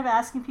also a fan of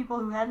asking people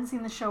who hadn't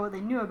seen the show what they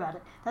knew about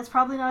it. That's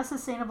probably not a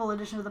sustainable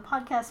addition to the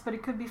podcast, but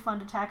it could be fun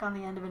to tack on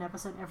the end of an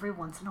episode every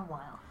once in a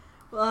while.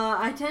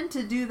 I tend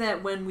to do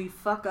that when we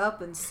fuck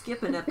up and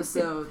skip an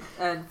episode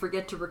and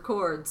forget to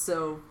record,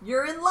 so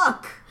you're in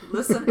luck,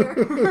 listener.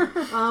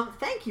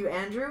 Thank you,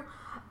 Andrew.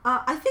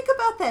 I think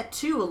about that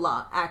too a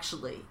lot,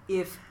 actually.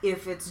 If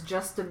it's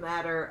just a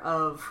matter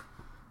of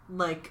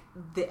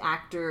the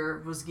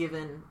actor was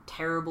given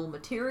terrible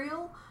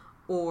material,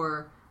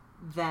 or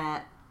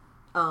that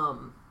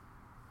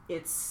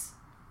it's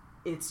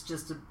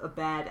just a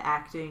bad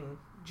acting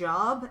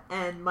job,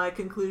 and my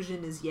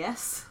conclusion is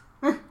yes.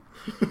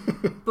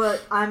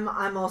 But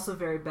I'm also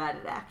very bad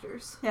at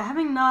actors. Yeah,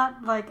 having not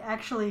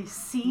actually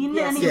seen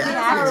Yes, any of the yeah.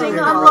 acting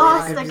Yeah. on Yeah.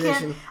 Lost, Yeah. I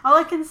can't. All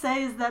I can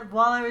say is that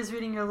while I was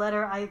reading your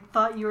letter, I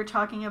thought you were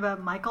talking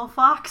about Michael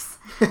Fox.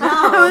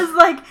 I was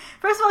like,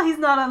 first of all, he's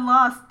not on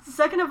Lost.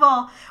 Second of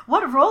all,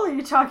 what role are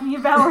you talking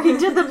about where he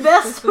did the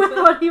best with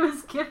what he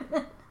was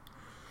given?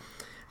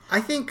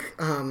 I think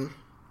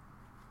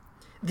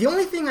the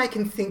only thing I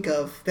can think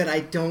of that I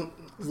don't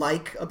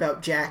like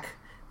about Jack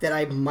that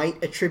I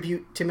might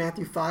attribute to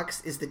Matthew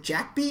Fox is the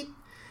Jack beat,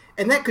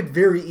 and that could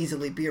very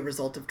easily be a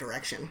result of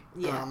direction.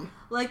 Yeah.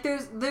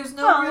 There's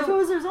no Well, real... if it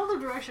was a result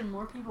of direction,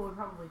 more people would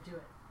probably do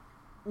it.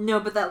 No,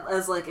 but that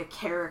as a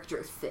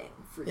character thing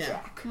for Yeah.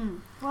 Jack.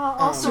 Well,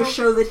 also... To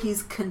show that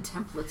he's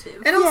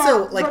contemplative. And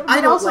also, Yeah, but I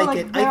don't also, like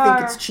it. there I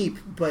think are- it's cheap,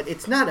 but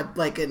it's not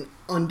an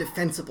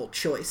undefensible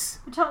choice.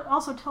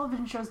 Also,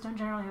 television shows don't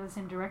generally have the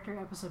same director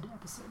episode to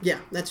episode. Yeah,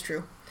 that's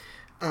true.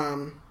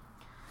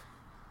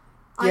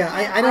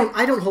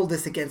 I don't hold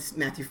this against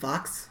Matthew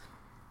Fox.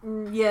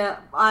 Yeah,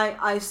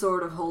 I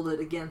sort of hold it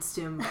against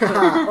him, but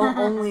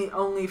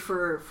only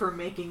for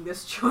making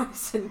this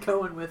choice and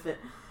going with it.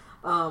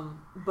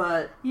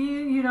 But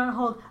You don't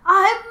hold,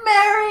 I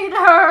married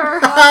her!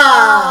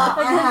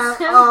 I have-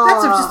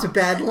 That's just a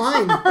bad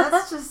line.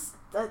 that's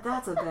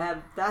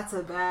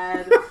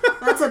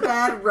a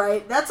bad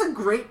write. That's a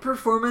great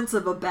performance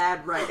of a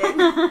bad writing.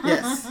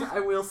 Yes. I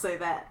will say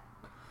that.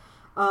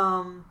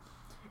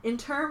 in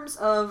terms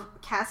of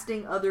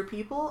casting other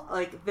people,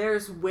 like,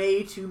 there's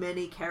way too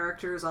many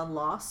characters on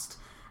Lost,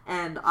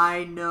 and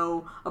I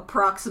know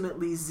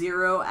approximately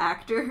 0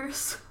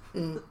 actors,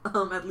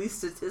 at least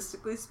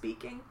statistically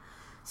speaking.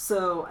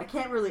 So I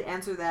can't really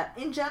answer that.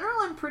 In general,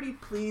 I'm pretty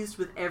pleased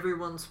with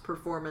everyone's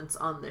performance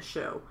on this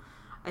show.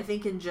 I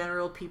think in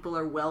general, people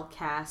are well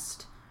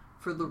cast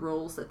for the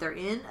roles that they're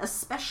in,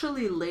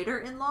 especially later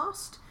in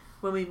Lost,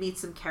 when we meet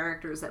some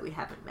characters that we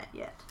haven't met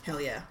yet.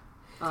 Hell yeah.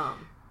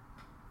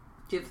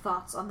 Do you have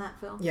thoughts on that,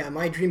 Phil? Yeah,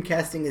 my dream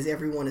casting is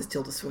everyone is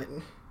Tilda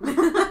Swinton. That'd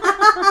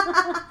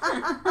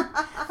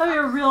be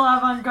a real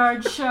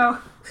avant-garde show.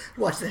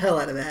 Watch the hell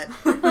out of that.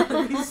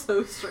 That'd be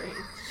so strange.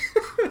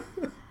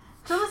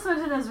 Tilda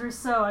Swinton as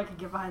Rousseau, I could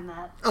get behind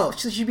that. Oh,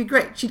 she'd be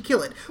great. She'd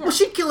kill it. Yeah. Well,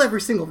 she'd kill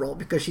every single role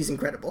because she's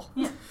incredible.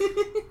 Yeah.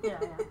 Yeah.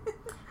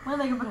 Well,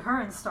 they can put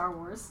her in Star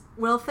Wars.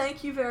 Well,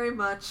 thank you very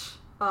much.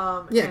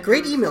 Yeah, Andrew,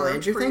 great email,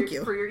 Andrew. Thank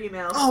you. For your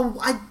emails. Oh,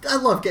 I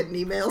love getting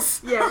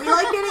emails. Yeah, we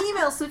like getting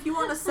emails, so if you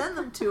want to send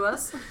them to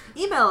us,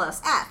 email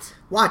us at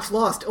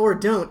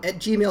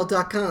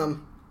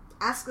watchlostorodon't@gmail.com.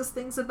 ask us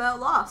things about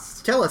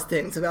Lost. Tell us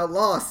things about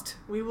Lost.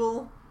 We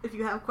will, if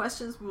you have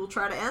questions, we will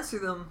try to answer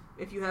them.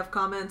 If you have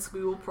comments,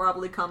 we will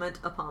probably comment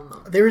upon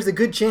them. There is a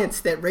good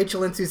chance that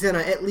Rachel and Susanna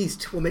at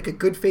least will make a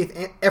good faith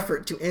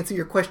effort to answer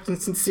your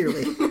questions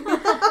sincerely.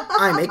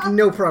 I make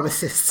no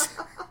promises.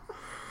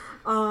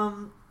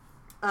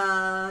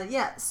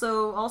 Yeah,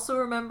 so also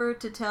remember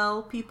to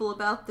tell people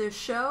about this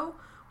show.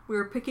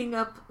 We're picking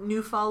up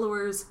new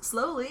followers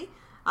slowly.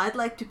 I'd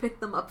like to pick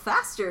them up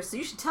faster, so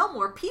you should tell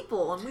more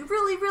people, and we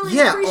really, really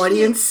appreciate... Yeah,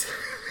 audience.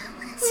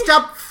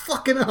 Stop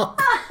fucking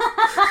up.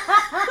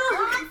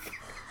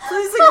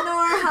 Please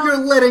ignore how... You're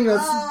letting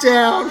us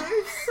down.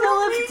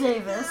 Philip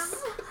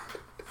Davis.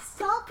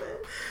 Stop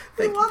it.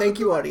 Thank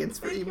you, audience,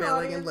 for Thank you,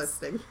 emailing and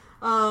audience. listening.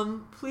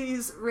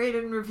 Please rate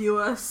and review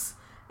us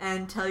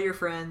and tell your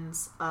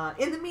friends.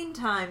 In the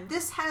meantime,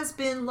 this has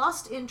been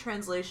Lost in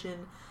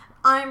Translation.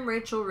 I'm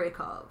Rachel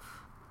Rakov.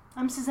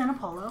 I'm Susanna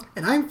Polo.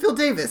 And I'm Phil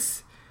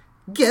Davis.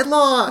 Get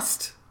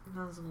lost.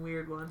 That was a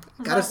weird one.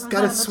 Gotta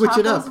the switch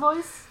it up. Tacos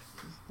voice?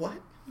 What?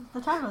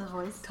 The Tacos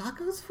voice.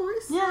 Tacos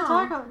voice? Yeah,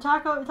 No.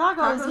 Tacos,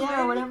 Tacos, yeah,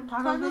 baby. or whatever.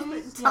 Tacos,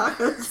 baby.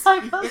 Tacos.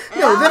 Tacos.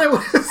 Yeah. No, then I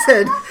would have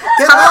said,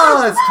 get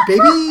lost,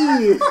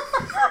 baby.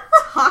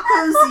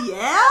 Tacos,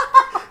 yeah?